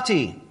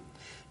haughty,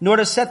 nor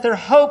to set their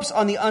hopes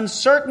on the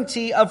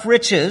uncertainty of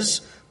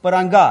riches, but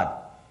on God."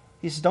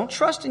 He says, don't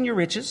trust in your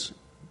riches.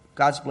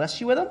 God's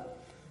blessed you with them.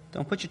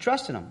 Don't put your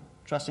trust in them.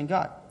 Trust in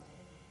God.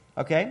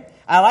 Okay?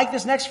 I like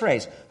this next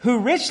phrase. "Who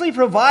richly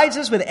provides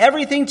us with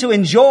everything to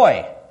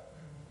enjoy."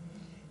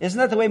 Isn't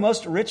that the way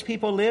most rich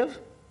people live?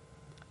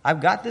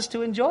 I've got this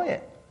to enjoy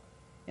it.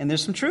 And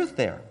there's some truth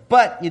there.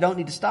 But you don't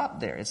need to stop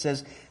there. It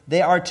says,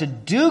 "They are to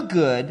do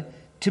good,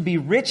 to be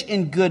rich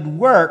in good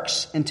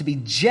works, and to be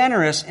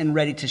generous and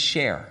ready to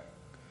share."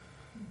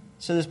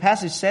 So this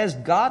passage says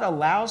God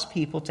allows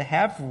people to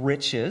have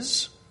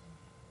riches.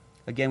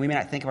 Again, we may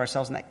not think of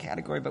ourselves in that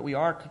category, but we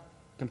are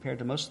compared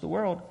to most of the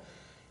world.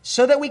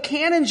 So that we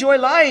can enjoy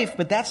life,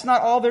 but that's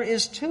not all there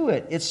is to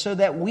it. It's so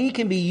that we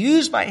can be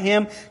used by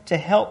Him to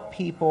help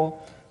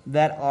people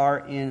that are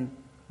in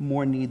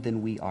more need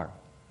than we are.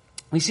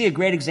 We see a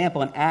great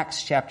example in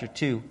Acts chapter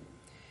 2.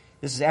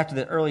 This is after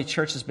the early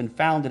church has been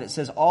founded. It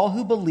says, "All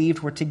who believed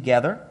were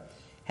together,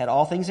 had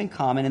all things in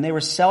common, and they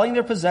were selling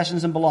their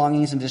possessions and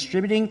belongings and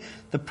distributing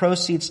the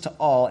proceeds to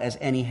all as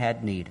any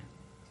had need."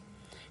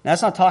 Now,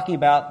 that's not talking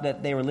about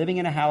that they were living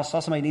in a house,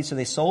 saw somebody in need, so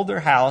they sold their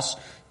house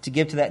to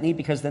give to that need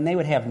because then they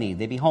would have need.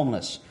 They'd be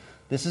homeless.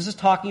 This is just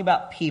talking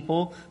about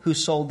people who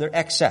sold their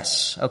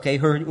excess, okay,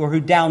 or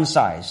who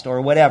downsized or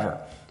whatever,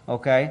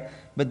 okay?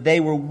 But they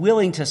were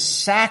willing to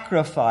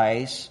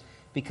sacrifice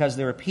because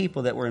there were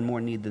people that were in more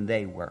need than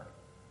they were.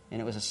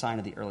 And it was a sign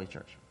of the early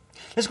church.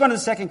 Let's go on to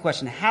the second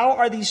question. How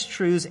are these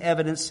truths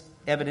evident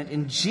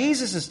in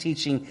Jesus'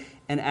 teaching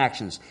and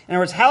actions? In other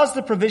words, how is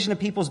the provision of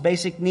people's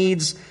basic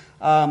needs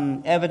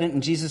evident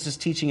in Jesus'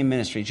 teaching and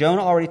ministry?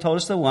 Jonah already told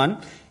us the one.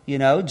 You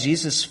know,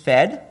 Jesus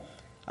fed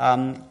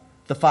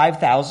the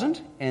 5,000,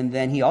 and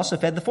then he also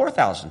fed the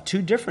 4,000.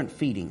 Two different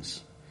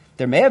feedings.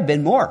 There may have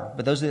been more,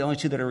 but those are the only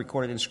two that are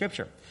recorded in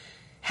Scripture.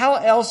 How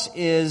else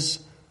is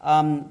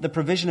the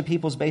provision of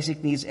people's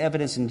basic needs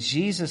evidence in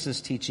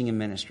Jesus' teaching and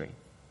ministry?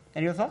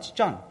 Any other thoughts?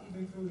 John?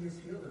 Even through his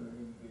healing of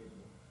individuals,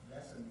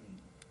 that's a need.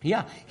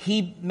 Yeah,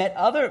 he met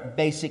other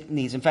basic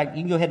needs. In fact,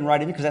 you can go ahead and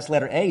write it in because that's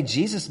letter A.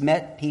 Jesus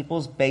met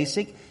people's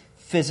basic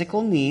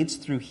physical needs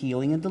through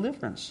healing and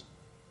deliverance.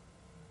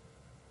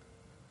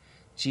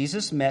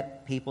 Jesus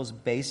met people's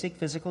basic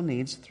physical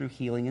needs through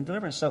healing and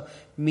deliverance. So,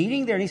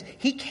 meeting their needs.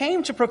 He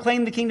came to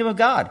proclaim the kingdom of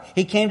God.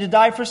 He came to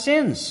die for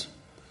sins.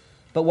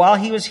 But while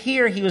he was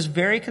here, he was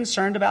very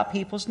concerned about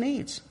people's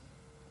needs.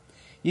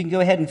 You can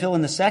go ahead and fill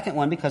in the second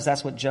one because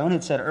that's what Joan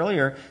had said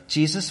earlier.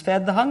 Jesus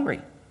fed the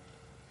hungry.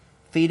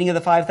 Feeding of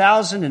the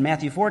 5,000 in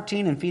Matthew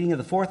 14 and feeding of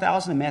the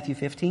 4,000 in Matthew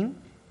 15.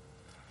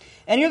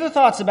 Any other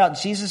thoughts about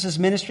Jesus'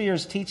 ministry or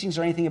his teachings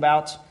or anything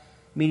about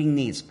meeting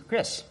needs?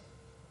 Chris?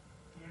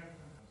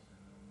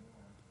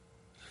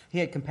 He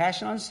had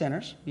compassion on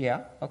sinners.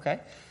 Yeah, okay.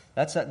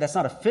 That's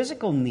not a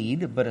physical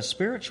need, but a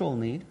spiritual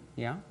need.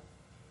 Yeah.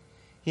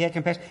 He had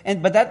compassion.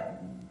 But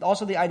that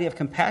also the idea of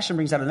compassion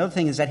brings out another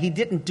thing is that he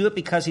didn't do it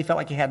because he felt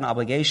like he had an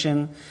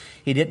obligation.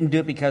 He didn't do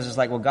it because it's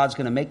like, well, God's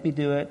going to make me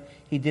do it.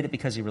 He did it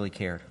because he really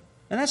cared.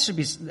 And that should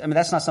be, I mean,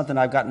 that's not something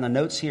I've got in the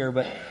notes here,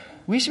 but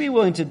we should be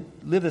willing to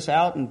live this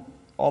out and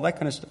all that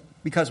kind of stuff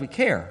because we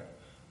care.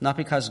 Not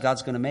because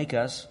God's going to make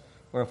us,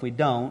 or if we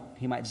don't,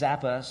 he might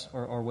zap us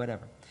or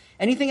whatever.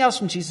 Anything else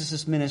from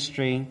Jesus'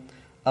 ministry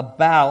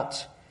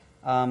about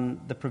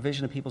the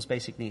provision of people's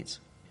basic needs?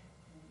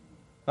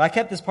 Well, I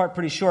kept this part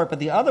pretty short, but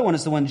the other one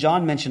is the one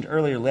John mentioned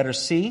earlier, letter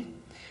C.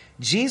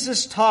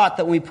 Jesus taught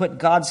that when we put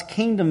God's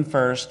kingdom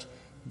first,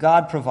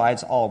 God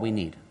provides all we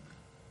need.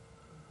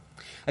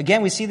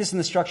 Again, we see this in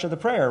the structure of the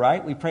prayer,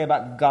 right? We pray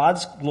about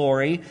God's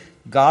glory,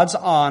 God's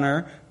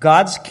honor,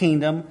 God's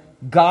kingdom,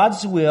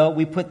 God's will.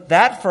 We put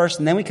that first,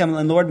 and then we come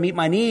and Lord, meet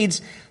my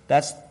needs.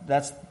 That's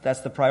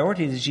the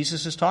priority that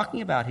Jesus is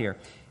talking about here.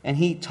 And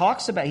he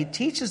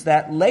teaches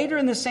that later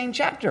in the same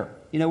chapter.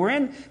 You know, we're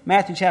in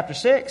Matthew chapter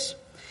 6.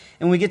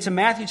 And when we get to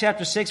Matthew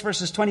chapter 6,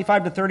 verses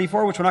 25 to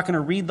 34, which we're not going to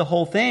read the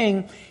whole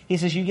thing, he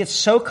says you get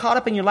so caught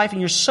up in your life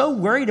and you're so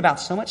worried about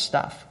so much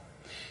stuff.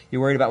 You're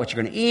worried about what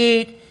you're going to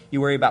eat.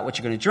 You worry about what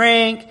you're going to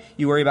drink.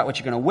 You worry about what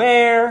you're going to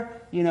wear.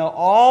 You know,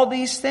 all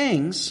these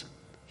things.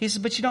 He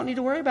says, but you don't need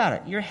to worry about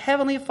it. Your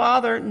heavenly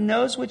Father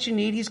knows what you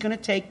need. He's going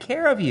to take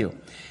care of you.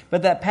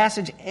 But that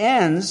passage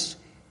ends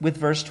with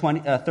verse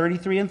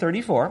 33 and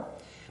 34.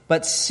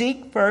 But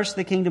seek first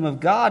the kingdom of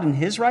God and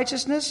his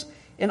righteousness,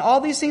 and all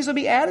these things will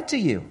be added to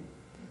you.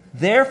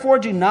 Therefore,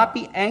 do not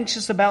be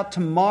anxious about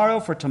tomorrow,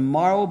 for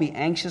tomorrow will be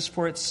anxious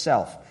for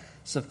itself.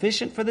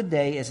 Sufficient for the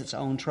day is its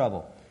own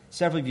trouble.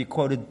 Several of you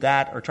quoted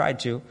that or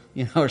tried to,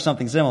 or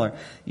something similar,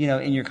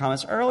 in your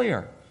comments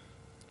earlier.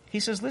 He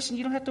says, listen,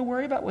 you don't have to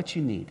worry about what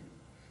you need.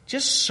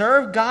 Just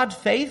serve God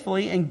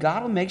faithfully, and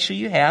God will make sure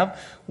you have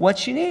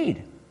what you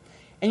need.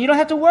 And you don't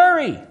have to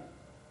worry.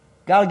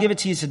 God will give it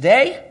to you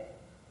today.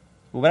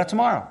 What about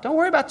tomorrow? Don't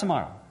worry about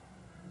tomorrow.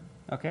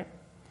 Okay?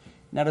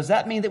 Now, does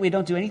that mean that we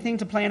don't do anything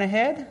to plan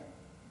ahead?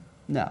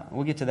 No.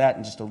 We'll get to that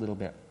in just a little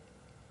bit.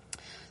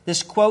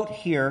 This quote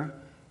here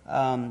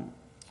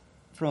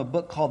from a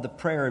book called The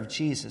Prayer of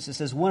Jesus. It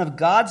says, one of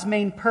God's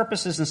main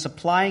purposes in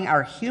supplying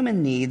our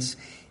human needs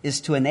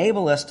is to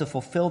enable us to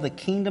fulfill the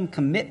kingdom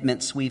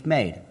commitments we've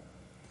made.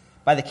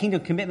 By the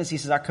kingdom commitments, he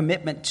says our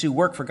commitment to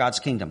work for God's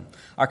kingdom,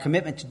 our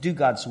commitment to do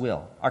God's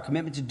will, our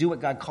commitment to do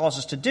what God calls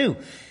us to do.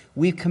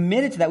 We've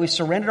committed to that. We've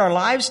surrendered our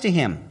lives to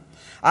him.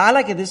 I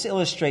like this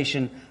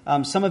illustration.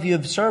 Some of you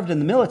have served in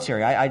the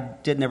military. I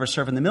did never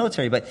serve in the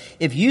military, but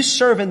if you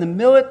serve in the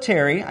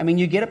military,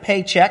 you get a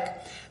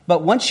paycheck,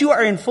 but once you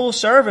are in full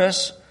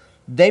service,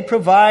 they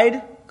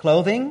provide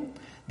clothing,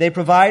 they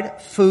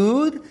provide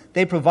food,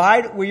 they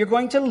provide where you're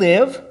going to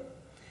live.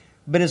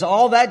 But is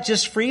all that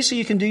just free so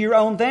you can do your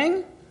own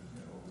thing?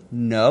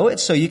 No,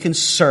 it's so you can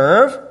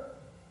serve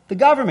the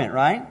government,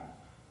 right?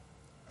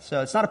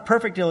 So it's not a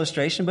perfect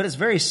illustration, but it's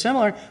very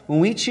similar.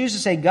 When we choose to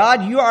say,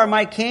 God, you are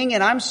my king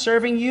and I'm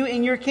serving you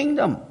in your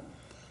kingdom.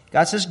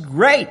 God says,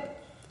 great.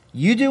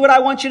 You do what I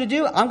want you to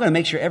do. I'm going to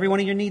make sure every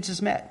one of your needs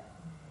is met.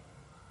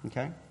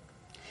 Okay?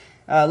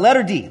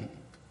 Letter D.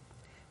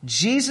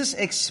 Jesus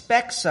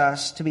expects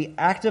us to be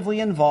actively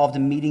involved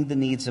in meeting the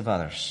needs of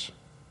others.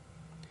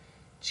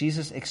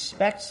 Jesus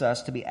expects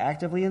us to be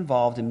actively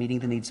involved in meeting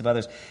the needs of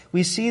others.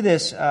 We see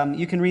this,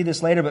 you can read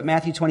this later, but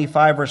Matthew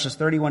 25, verses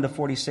 31 to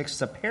 46,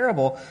 is a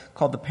parable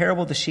called the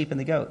parable of the sheep and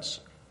the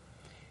goats.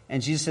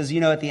 And Jesus says,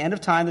 at the end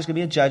of time, there's going to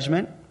be a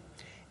judgment.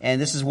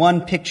 And this is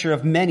one picture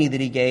of many that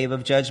he gave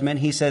of judgment.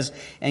 He says,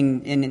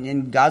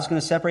 and God's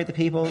going to separate the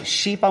people,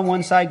 sheep on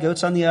one side,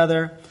 goats on the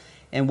other.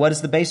 And what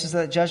is the basis of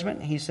that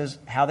judgment? He says,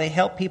 how they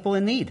help people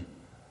in need.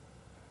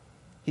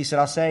 He said,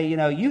 I'll say,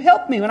 you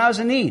helped me when I was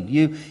in need.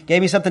 You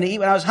gave me something to eat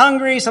when I was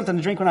hungry, something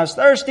to drink when I was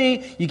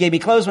thirsty. You gave me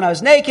clothes when I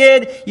was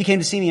naked. You came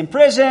to see me in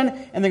prison.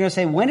 And they're going to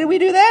say, when did we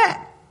do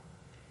that?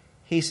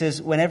 He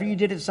says, whenever you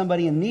did it to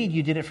somebody in need,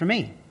 you did it for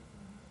me.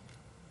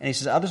 And he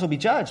says, others will be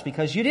judged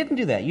because you didn't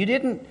do that. You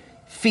didn't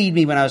feed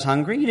me when I was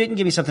hungry. You didn't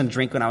give me something to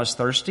drink when I was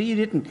thirsty. You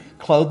didn't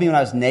clothe me when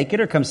I was naked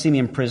or come see me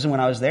in prison when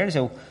I was there. He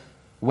said,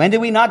 when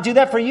did we not do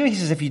that for you? He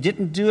says, if you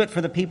didn't do it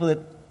for the people that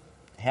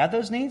had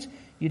those needs,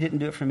 you didn't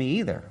do it for me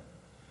either.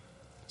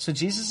 So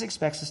Jesus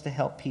expects us to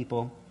help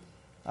people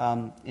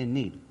in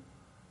need.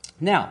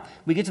 Now,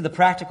 we get to the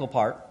practical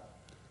part.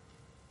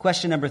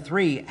 Question number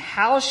 3,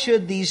 how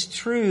should these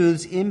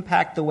truths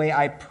impact the way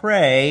I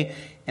pray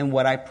and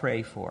what I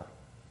pray for?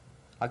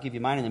 I'll give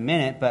you mine in a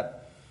minute,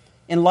 but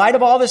in light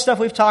of all this stuff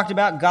we've talked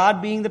about,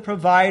 God being the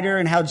provider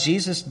and how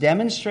Jesus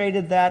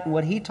demonstrated that and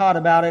what he taught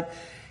about it,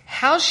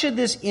 how should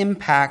this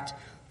impact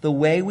the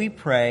way we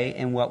pray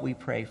and what we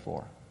pray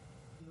for?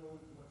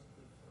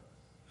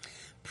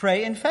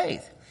 Pray in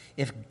faith.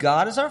 If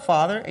God is our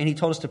Father and he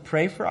told us to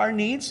pray for our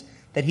needs,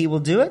 that he will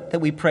do it, that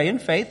we pray in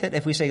faith, that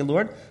if we say,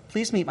 Lord,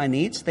 please meet my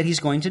needs, that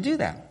he's going to do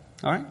that.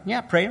 All right?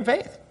 Yeah, pray in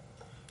faith.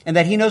 And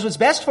that he knows what's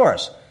best for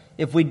us.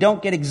 If we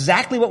don't get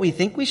exactly what we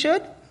think we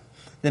should,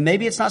 then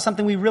maybe it's not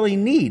something we really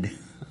need.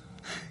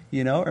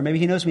 Or maybe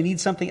he knows we need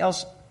something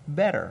else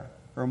better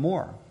or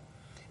more.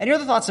 Any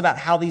other thoughts about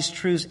how these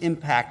truths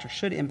impact or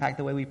should impact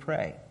the way we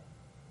pray?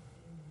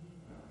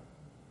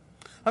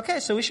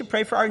 Okay, so we should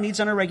pray for our needs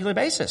on a regular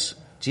basis.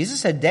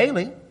 Jesus said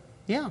daily.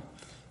 Yeah.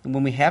 And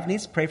when we have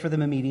needs, pray for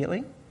them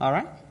immediately. All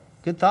right.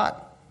 Good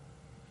thought.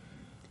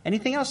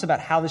 Anything else about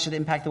how this should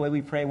impact the way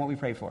we pray and what we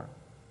pray for?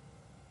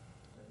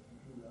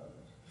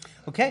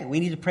 Okay,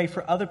 we need to pray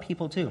for other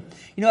people too.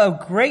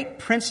 A great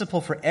principle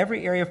for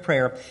every area of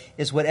prayer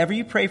is whatever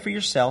you pray for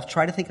yourself,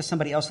 try to think of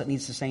somebody else that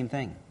needs the same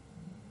thing.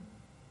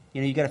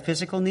 You got a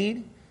physical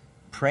need?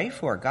 Pray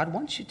for it. God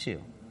wants you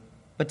to.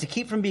 But to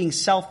keep from being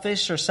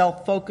selfish or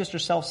self-focused or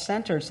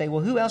self-centered, say,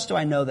 well, who else do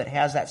I know that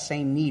has that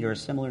same need or a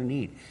similar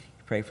need?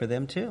 You pray for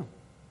them too.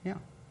 Yeah.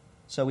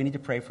 So we need to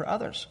pray for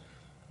others.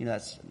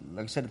 That's,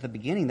 like I said at the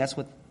beginning, that's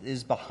what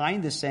is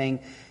behind this saying,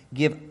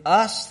 give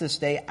us this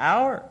day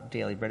our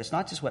daily bread. It's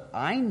not just what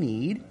I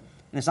need, and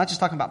it's not just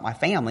talking about my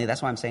family.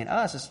 That's why I'm saying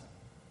us. It's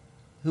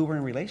who we're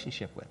in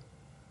relationship with.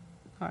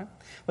 All right.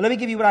 Well, let me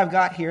give you what I've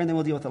got here, and then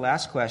we'll deal with the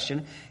last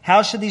question.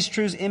 How should these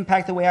truths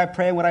impact the way I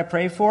pray and what I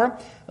pray for?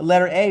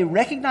 Letter A,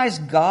 recognize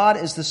God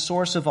as the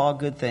source of all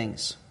good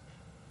things.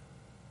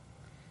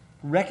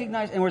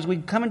 Recognize, in other words, we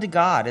come into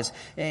God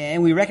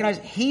and we recognize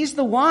He's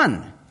the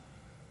one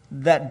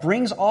that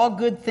brings all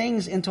good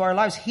things into our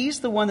lives. He's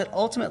the one that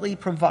ultimately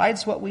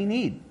provides what we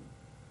need.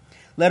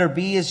 Letter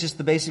B is just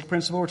the basic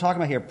principle we're talking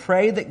about here.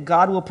 Pray that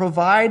God will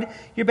provide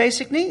your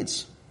basic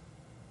needs.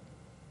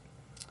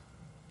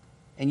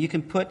 And you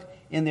can put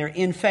in there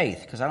in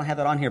faith, because I don't have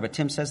that on here, but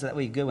Tim says that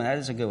would be a good one. That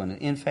is a good one,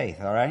 in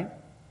faith, all right?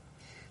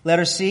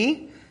 Letter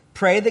C,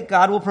 pray that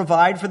God will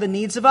provide for the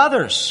needs of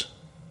others.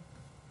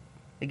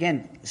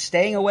 Again,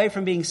 staying away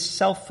from being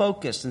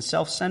self-focused and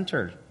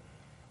self-centered.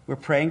 We're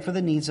praying for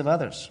the needs of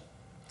others.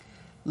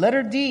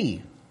 Letter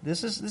D,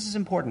 this is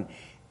important.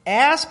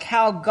 Ask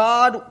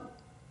God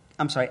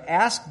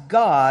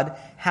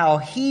how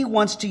He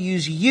wants to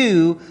use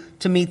you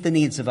to meet the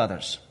needs of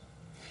others.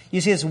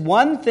 You see, it's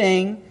one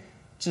thing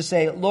to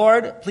say,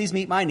 Lord, please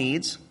meet my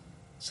needs.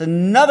 It's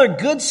another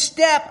good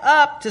step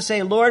up to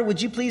say, Lord,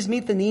 would you please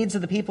meet the needs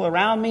of the people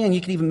around me? And you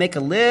can even make a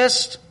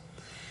list.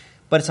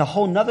 But it's a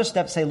whole nother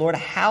step to say, Lord,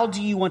 how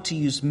do you want to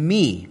use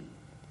me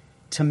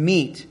to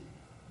meet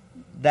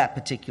that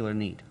particular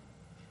need?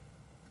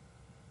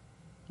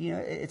 You know,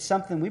 it's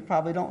something we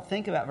probably don't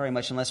think about very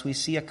much unless we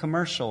see a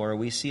commercial or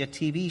we see a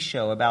TV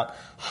show about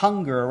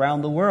hunger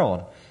around the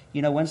world.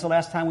 You know, when's the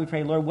last time we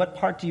prayed, Lord, what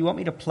part do you want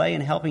me to play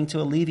in helping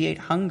to alleviate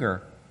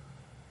hunger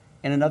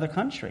in another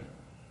country?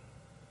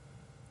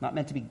 Not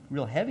meant to be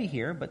real heavy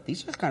here, but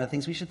these are the kind of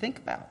things we should think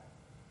about.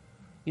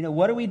 You know,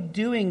 what are we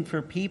doing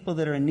for people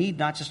that are in need,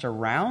 not just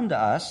around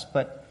us,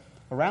 but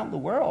around the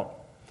world?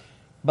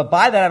 But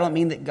by that, I don't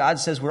mean that God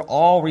says we're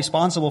all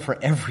responsible for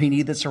every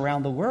need that's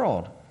around the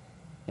world.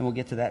 And we'll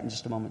get to that in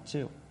just a moment,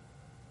 too.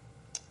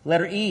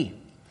 Letter E,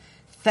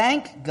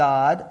 thank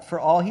God for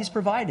all He's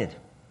provided.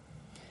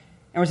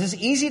 In other words,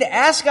 it's easy to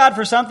ask God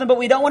for something, but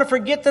we don't want to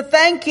forget to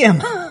thank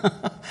Him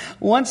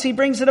once He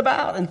brings it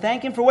about, and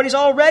thank Him for what He's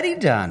already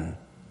done.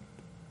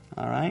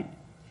 All right?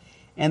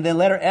 And then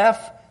letter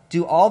F,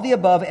 do all the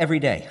above every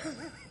day.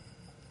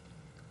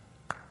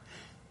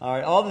 All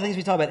right, all the things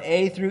we talk about,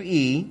 A through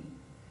E,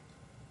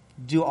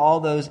 do all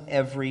those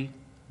every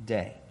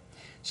day.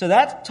 So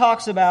that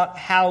talks about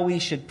how we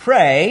should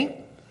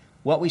pray,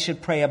 what we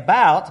should pray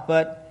about,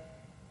 but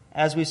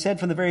as we said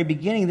from the very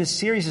beginning, this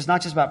series is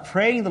not just about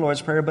praying the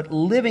Lord's Prayer, but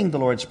living the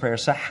Lord's Prayer.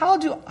 So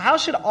how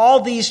should all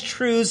these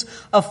truths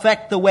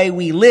affect the way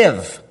we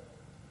live,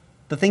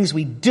 the things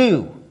we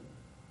do?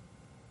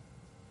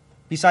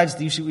 Besides,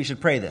 we should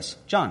pray this.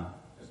 John?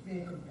 Just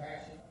being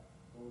compassionate.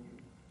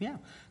 Yeah.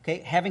 Okay,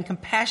 having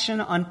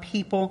compassion on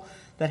people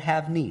that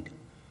have need.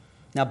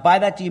 Now, by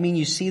that, do you mean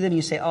you see them and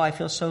you say, oh, I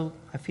feel so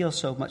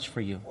much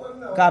for you. Well,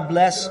 no, God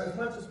bless. As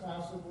much as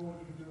possible,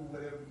 you do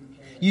whatever you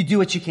can. You do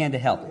what you can to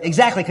help.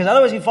 Exactly, because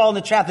otherwise you fall in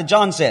the trap that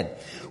John said.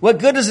 What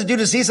good does it do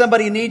to see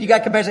somebody in need? You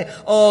got compassion.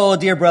 Oh,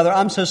 dear brother,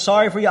 I'm so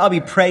sorry for you. I'll be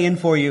praying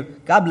for you.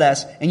 God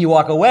bless. And you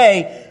walk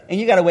away, and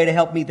you got a way to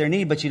help meet their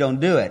need, but you don't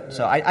do it.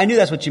 So I knew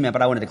that's what you meant,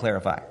 but I wanted to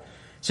clarify.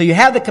 So you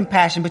have the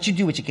compassion, but you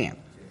do what you can.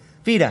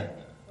 Vida.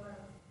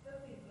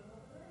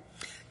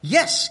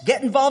 Yes,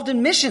 get involved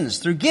in missions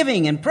through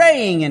giving and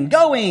praying and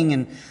going.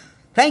 And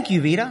thank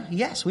you, Vida.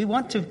 Yes, we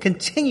want to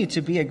continue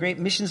to be a great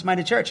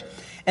missions-minded church.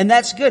 And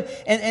that's good.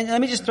 And let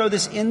me just throw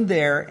this in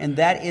there, and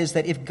that is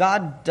that if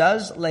God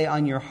does lay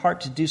on your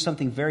heart to do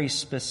something very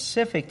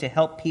specific to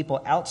help people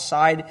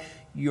outside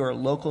your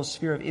local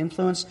sphere of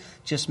influence,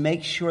 just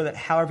make sure that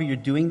however you're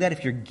doing that,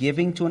 if you're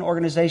giving to an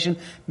organization,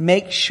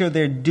 make sure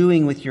they're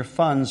doing with your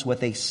funds what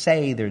they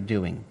say they're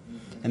doing.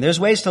 And there's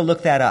ways to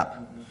look that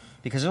up.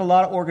 Because there's a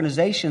lot of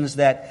organizations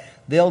that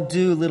they'll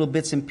do little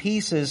bits and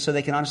pieces so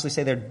they can honestly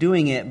say they're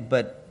doing it,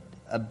 but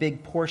a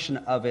big portion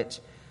of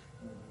it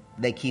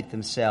they keep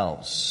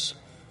themselves.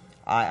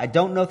 I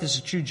don't know if this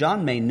is true.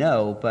 John may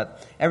know,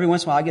 but every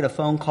once in a while I get a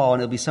phone call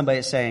and it'll be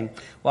somebody saying,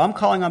 well, I'm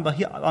calling on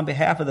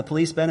behalf of the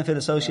Police Benefit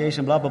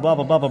Association, blah, blah, blah,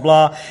 blah, blah, blah,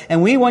 blah,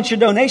 and we want your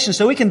donation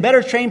so we can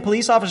better train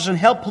police officers and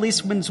help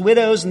policemen's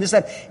widows and this,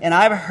 that. And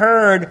I've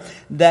heard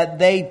that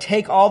they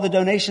take all the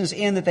donations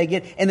in that they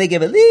get and they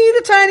give a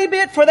little tiny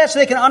bit for that so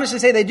they can honestly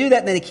say they do that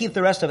and then they keep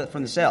the rest of it for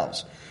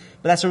themselves.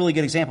 But that's a really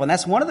good example. And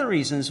that's one of the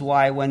reasons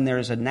why when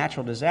there's a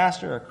natural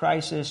disaster or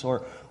crisis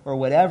or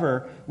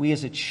whatever, we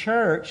as a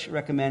church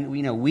recommend,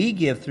 we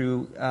give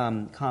through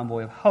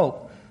Convoy of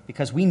Hope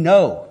because we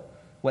know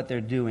what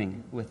they're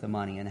doing with the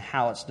money and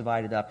how it's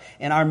divided up.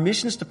 And our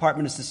missions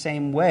department is the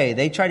same way.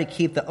 They try to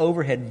keep the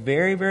overhead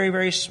very, very,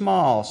 very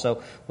small.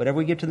 So whatever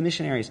we give to the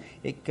missionaries,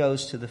 it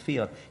goes to the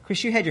field.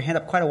 Chris, you had your hand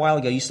up quite a while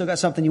ago. You still got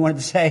something you wanted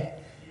to say?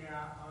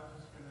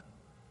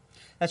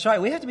 That's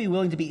right. We have to be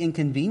willing to be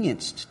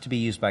inconvenienced to be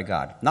used by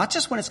God. Not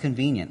just when it's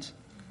convenient.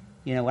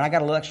 When I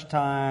got a little extra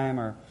time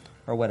or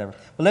whatever.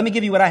 But let me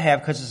give you what I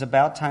have because it's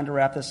about time to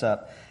wrap this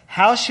up.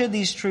 How should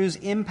these truths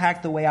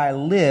impact the way I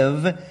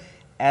live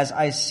as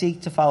I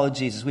seek to follow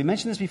Jesus? We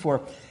mentioned this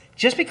before.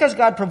 Just because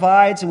God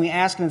provides and we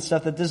ask Him and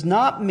stuff, that does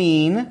not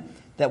mean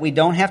that we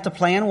don't have to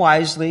plan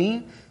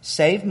wisely,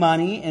 save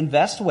money,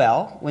 invest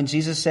well. When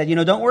Jesus said,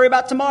 don't worry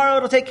about tomorrow,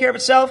 it'll take care of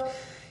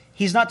itself.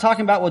 He's not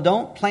talking about,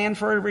 don't plan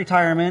for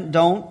retirement,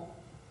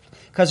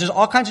 because there's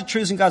all kinds of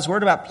truths in God's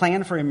Word about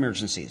plan for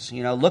emergencies.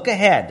 Look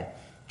ahead.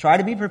 Try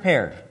to be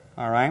prepared,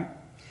 all right?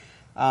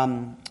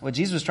 What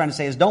Jesus was trying to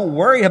say is don't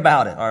worry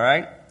about it, all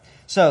right?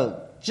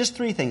 So, just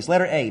 3 things.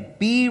 Letter A,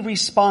 be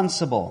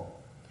responsible.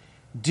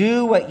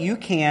 Do what you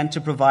can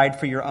to provide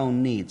for your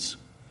own needs.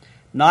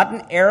 Not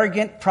an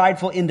arrogant,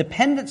 prideful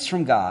independence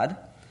from God,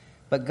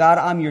 but God,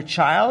 I'm your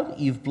child.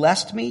 You've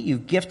blessed me.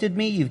 You've gifted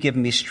me. You've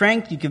given me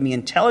strength. You've given me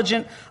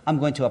intelligence. I'm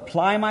going to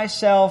apply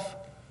myself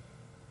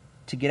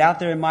to get out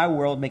there in my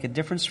world, make a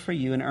difference for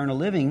you, and earn a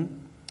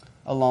living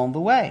along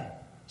the way.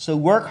 So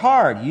work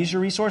hard. Use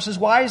your resources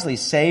wisely.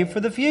 Save for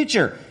the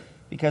future.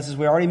 Because as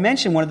we already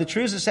mentioned, one of the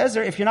truths it says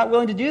there, if you're not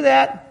willing to do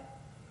that,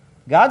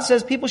 God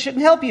says people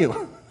shouldn't help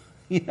you.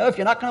 If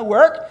you're not going to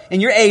work and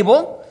you're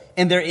able,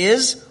 and there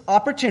is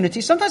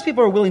opportunity. Sometimes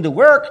people are willing to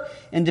work,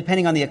 and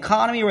depending on the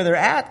economy where they're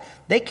at,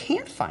 they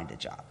can't find a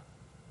job.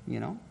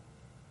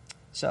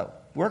 So,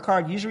 work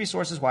hard, use your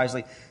resources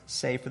wisely,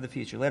 save for the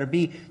future. Letter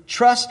B,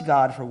 trust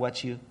God for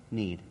what you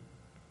need.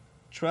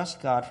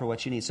 Trust God for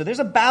what you need. So there's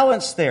a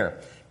balance there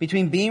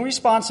between being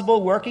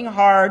responsible, working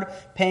hard,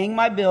 paying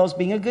my bills,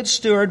 being a good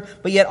steward,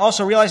 but yet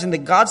also realizing that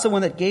God's the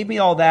one that gave me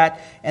all that,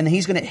 and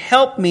He's going to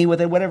help me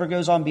with whatever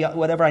goes on,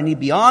 whatever I need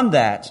beyond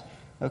that.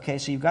 Okay,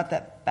 so you've got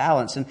that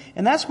balance. And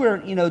that's where,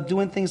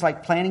 doing things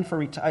like planning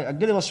for a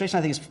good illustration,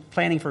 I think, is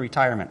planning for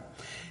retirement.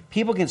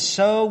 People get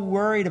so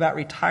worried about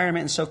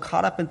retirement and so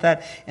caught up in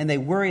that, and they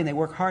worry and they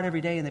work hard every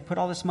day and they put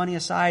all this money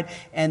aside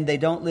and they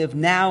don't live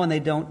now and they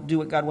don't do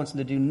what God wants them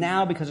to do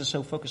now because they're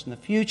so focused on the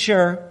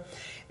future.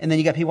 And then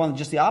you got people on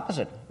just the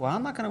opposite. Well,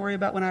 I'm not going to worry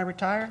about when I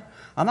retire.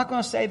 I'm not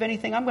going to save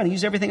anything. I'm going to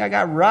use everything I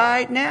got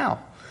right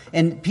now.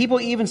 And people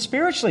even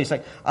spiritually, it's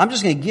like, I'm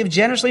just going to give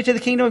generously to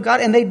the kingdom of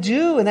God. And they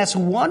do, and that's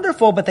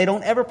wonderful, but they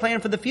don't ever plan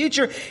for the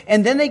future.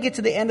 And then they get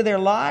to the end of their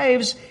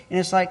lives, and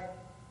it's like,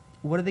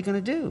 what are they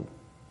going to do?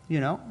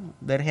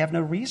 They have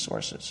no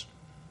resources.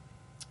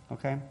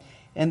 Okay?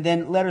 And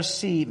then letter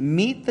C,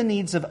 meet the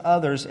needs of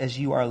others as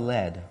you are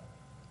led.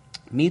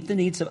 Meet the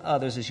needs of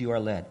others as you are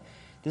led.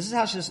 This is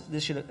how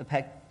this should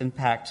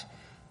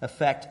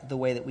affect the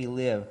way that we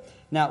live.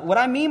 Now, what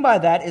I mean by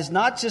that is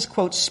not just,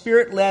 quote,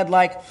 spirit-led,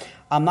 like,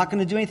 I'm not going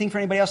to do anything for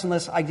anybody else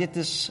unless I get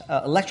this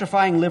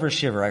electrifying liver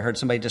shiver. I heard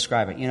somebody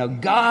describe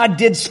it. God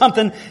did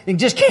something and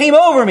just came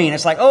over me. And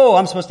it's like,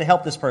 I'm supposed to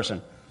help this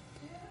person.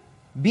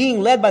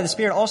 Being led by the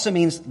Spirit also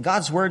means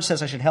God's Word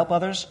says I should help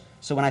others.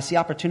 So when I see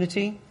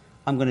opportunity,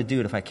 I'm going to do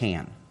it if I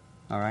can.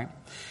 All right?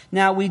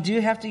 Now, we do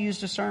have to use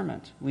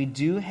discernment. We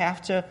do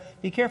have to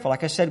be careful.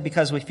 Like I said,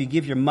 because if you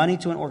give your money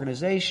to an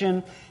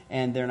organization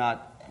and they're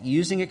not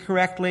using it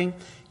correctly,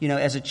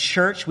 as a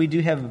church, we do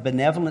have a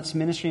benevolence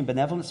ministry and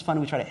benevolence fund.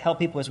 We try to help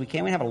people as we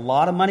can. We have a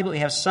lot of money, but we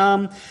have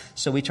some.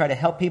 So we try to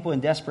help people in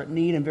desperate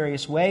need in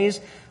various ways.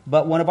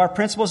 But one of our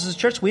principles as a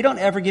church, we don't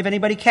ever give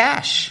anybody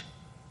cash.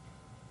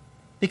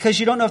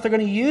 Because you don't know if they're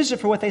going to use it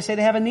for what they say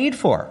they have a need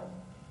for.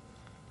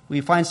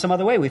 We find some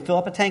other way. We fill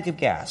up a tank of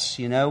gas.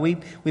 We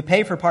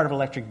pay for part of an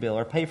electric bill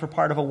or pay for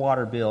part of a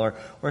water bill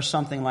or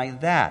something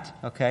like that.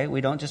 Okay? We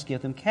don't just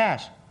give them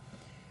cash.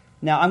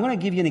 Now, I'm going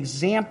to give you an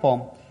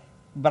example,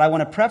 but I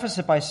want to preface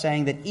it by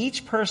saying that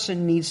each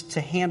person needs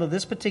to handle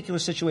this particular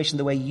situation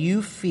the way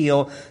you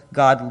feel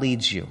God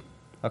leads you.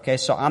 Okay?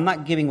 So I'm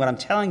not giving what I'm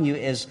telling you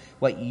is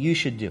what you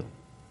should do.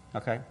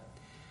 Okay?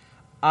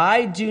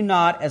 I do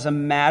not, as a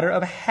matter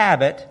of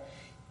habit,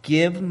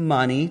 give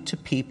money to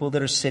people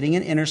that are sitting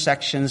in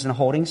intersections and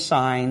holding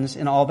signs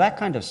and all that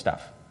kind of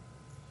stuff.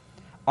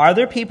 Are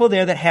there people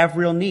there that have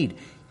real need?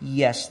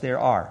 Yes, there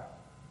are.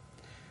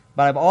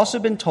 But I've also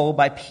been told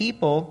by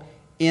people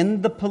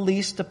in the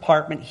police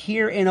department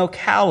here in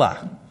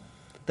Ocala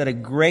that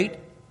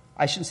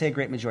I shouldn't say a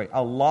great majority,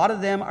 a lot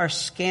of them are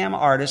scam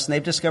artists, and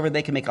they've discovered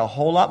they can make a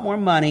whole lot more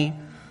money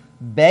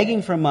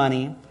begging for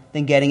money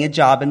than getting a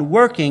job and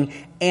working,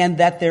 and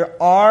that there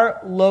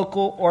are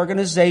local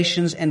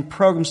organizations and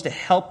programs to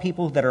help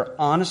people that are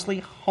honestly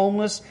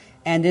homeless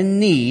and in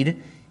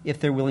need if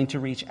they're willing to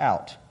reach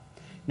out.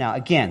 Now,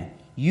 again,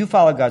 you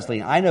follow God's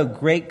leading. I know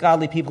great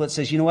godly people that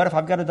says, you know what, if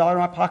I've got $1 in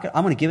my pocket,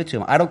 I'm going to give it to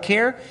them. I don't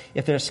care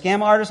if they're a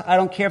scam artist. I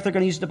don't care if they're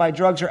going to use it to buy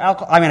drugs or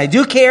alcohol. I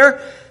do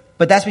care,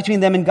 but that's between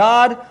them and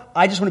God.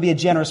 I just want to be a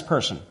generous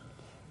person.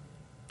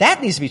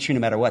 That needs to be true no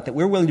matter what, that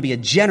we're willing to be a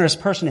generous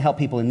person to help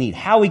people in need.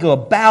 How we go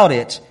about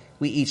it,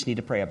 we each need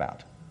to pray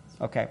about.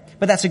 Okay?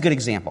 But that's a good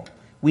example.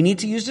 We need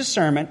to use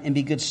discernment and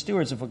be good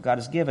stewards of what God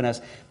has given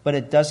us, but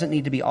it doesn't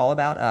need to be all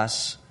about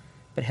us,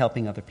 but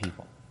helping other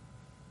people.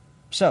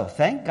 So,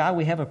 thank God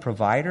we have a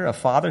provider, a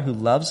Father who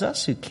loves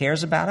us, who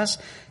cares about us,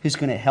 who's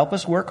going to help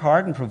us work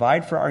hard and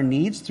provide for our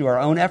needs through our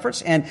own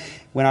efforts. And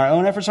when our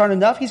own efforts aren't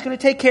enough, He's going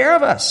to take care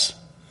of us.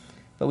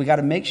 But we got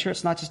to make sure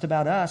it's not just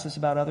about us, it's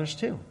about others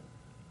too.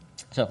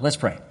 So, let's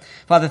pray.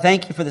 Father,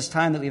 thank you for this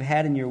time that we've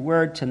had in your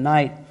word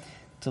tonight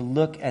to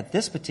look at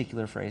this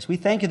particular phrase. We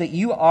thank you that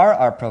you are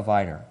our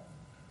provider.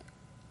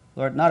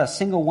 Lord, not a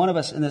single one of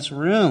us in this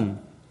room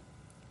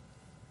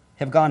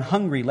have gone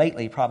hungry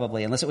lately,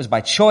 probably, unless it was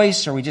by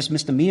choice or we just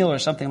missed a meal or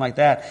something like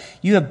that.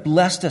 You have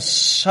blessed us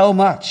so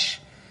much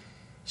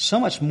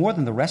more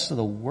than the rest of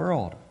the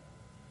world.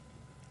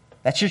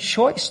 That's your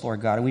choice,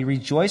 Lord God, and we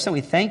rejoice and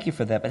we thank you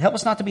for that. But help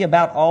us not to be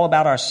all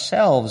about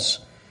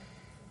ourselves,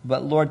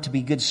 but, Lord, to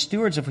be good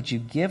stewards of what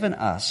you've given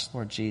us,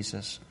 Lord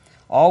Jesus,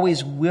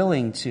 always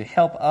willing to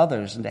help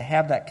others and to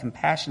have that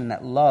compassion and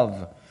that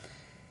love.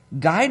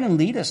 Guide and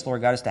lead us,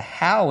 Lord God, as to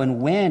how and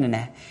when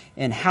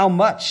and how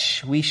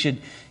much we should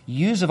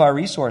use of our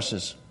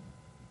resources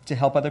to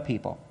help other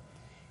people.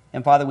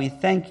 And, Father, we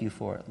thank you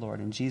for it, Lord,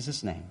 in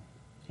Jesus' name.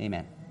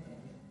 Amen.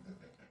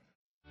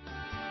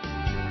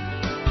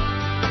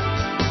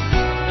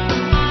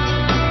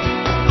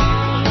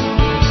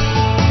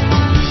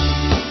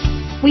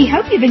 We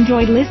hope you've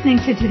enjoyed listening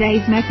to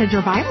today's message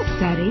or Bible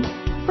study.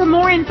 For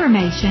more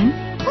information,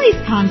 please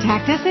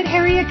contact us at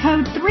area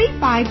code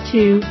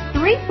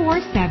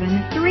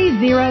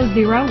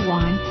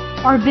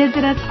 352-347-3001 or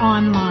visit us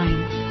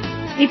online.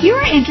 If you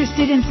are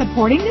interested in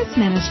supporting this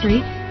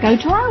ministry, go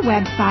to our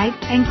website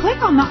and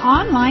click on the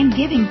Online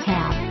Giving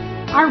tab.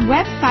 Our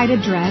website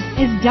address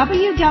is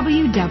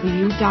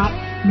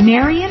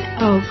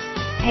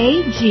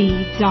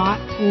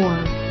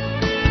www.marionoaksag.org.